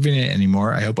I'm not living in it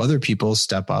anymore, I hope other people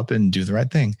step up and do the right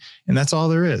thing. And that's all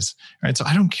there is. Right. So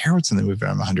I don't care what's in the movie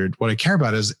when I'm 100. What I care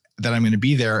about is that I'm going to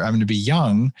be there. I'm going to be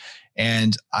young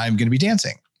and I'm going to be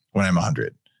dancing when I'm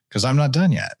 100 because I'm not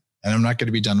done yet. And I'm not going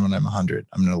to be done when I'm 100.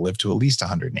 I'm going to live to at least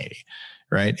 180.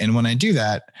 Right. And when I do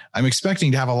that, I'm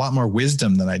expecting to have a lot more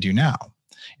wisdom than I do now.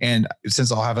 And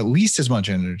since I'll have at least as much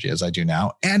energy as I do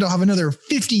now, and I'll have another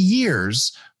 50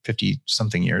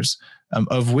 something years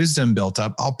of wisdom built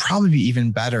up, I'll probably be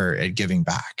even better at giving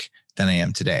back than I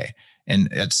am today.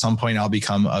 And at some point I'll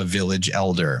become a village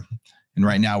elder. And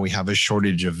right now we have a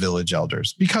shortage of village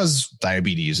elders because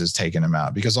diabetes has taken them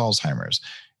out, because Alzheimer's.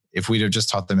 If we'd have just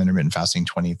taught them intermittent fasting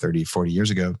 20, 30, 40 years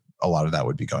ago, a lot of that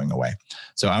would be going away.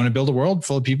 So I want to build a world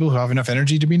full of people who have enough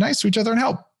energy to be nice to each other and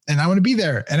help. And I want to be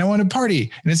there and I want to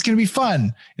party and it's going to be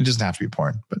fun. It doesn't have to be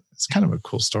porn, but it's kind of a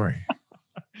cool story.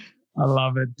 I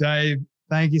love it. Dave,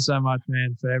 thank you so much,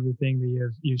 man, for everything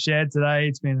that you've shared today.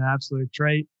 It's been an absolute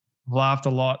treat. I've laughed a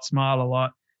lot, smiled a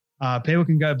lot. People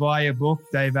can go buy your book,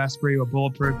 Dave Asprey or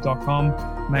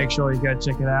bulletproof.com. Make sure you go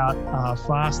check it out.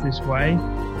 Fast This Way.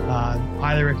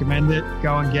 Highly recommend it.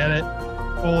 Go and get it.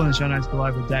 All in the show notes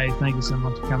below. But Dave, thank you so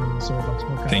much for coming on the Storybox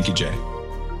podcast. Thank you, Jay.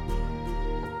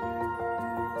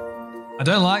 I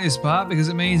don't like this part because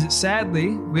it means that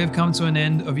sadly we have come to an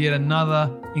end of yet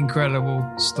another incredible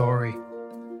story.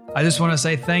 I just want to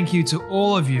say thank you to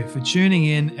all of you for tuning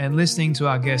in and listening to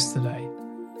our guest today.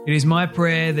 It is my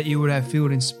prayer that you would have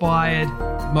felt inspired,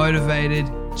 motivated,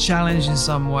 challenged in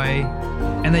some way,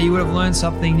 and that you would have learned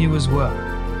something new as well.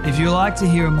 If you'd like to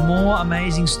hear more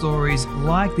amazing stories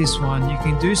like this one, you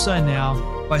can do so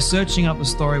now by searching up the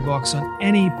Storybox on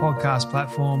any podcast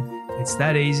platform. It's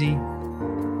that easy.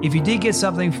 If you did get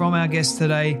something from our guest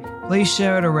today, please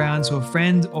share it around to a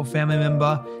friend or family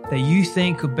member that you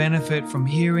think could benefit from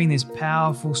hearing this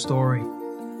powerful story.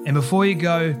 And before you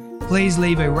go, please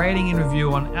leave a rating and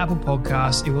review on Apple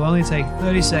Podcasts. It will only take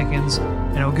 30 seconds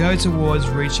and it will go towards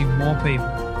reaching more people.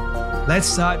 Let's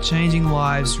start changing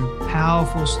lives through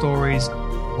powerful stories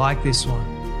like this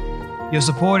one. Your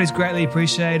support is greatly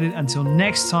appreciated. Until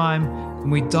next time, when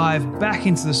we dive back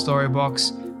into the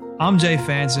Storybox, I'm Jay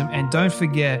Phantom, and don't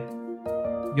forget,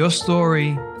 your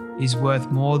story is worth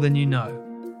more than you know.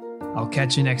 I'll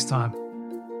catch you next time.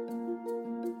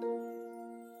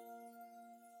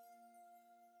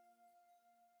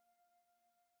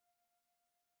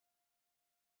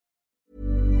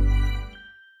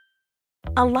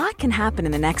 A lot can happen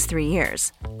in the next 3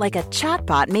 years. Like a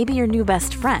chatbot may be your new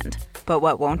best friend. But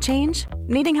what won't change?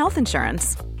 Needing health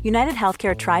insurance. United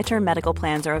Healthcare Tri-Term Medical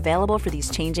Plans are available for these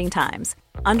changing times.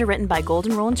 Underwritten by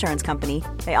Golden Rule Insurance Company,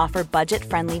 they offer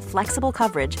budget-friendly, flexible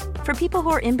coverage for people who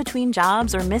are in between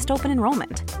jobs or missed open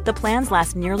enrollment. The plans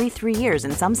last nearly 3 years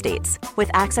in some states, with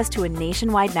access to a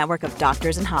nationwide network of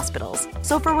doctors and hospitals.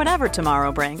 So for whatever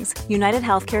tomorrow brings, United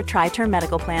Healthcare Tri-Term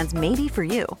Medical Plans may be for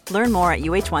you. Learn more at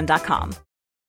uh1.com.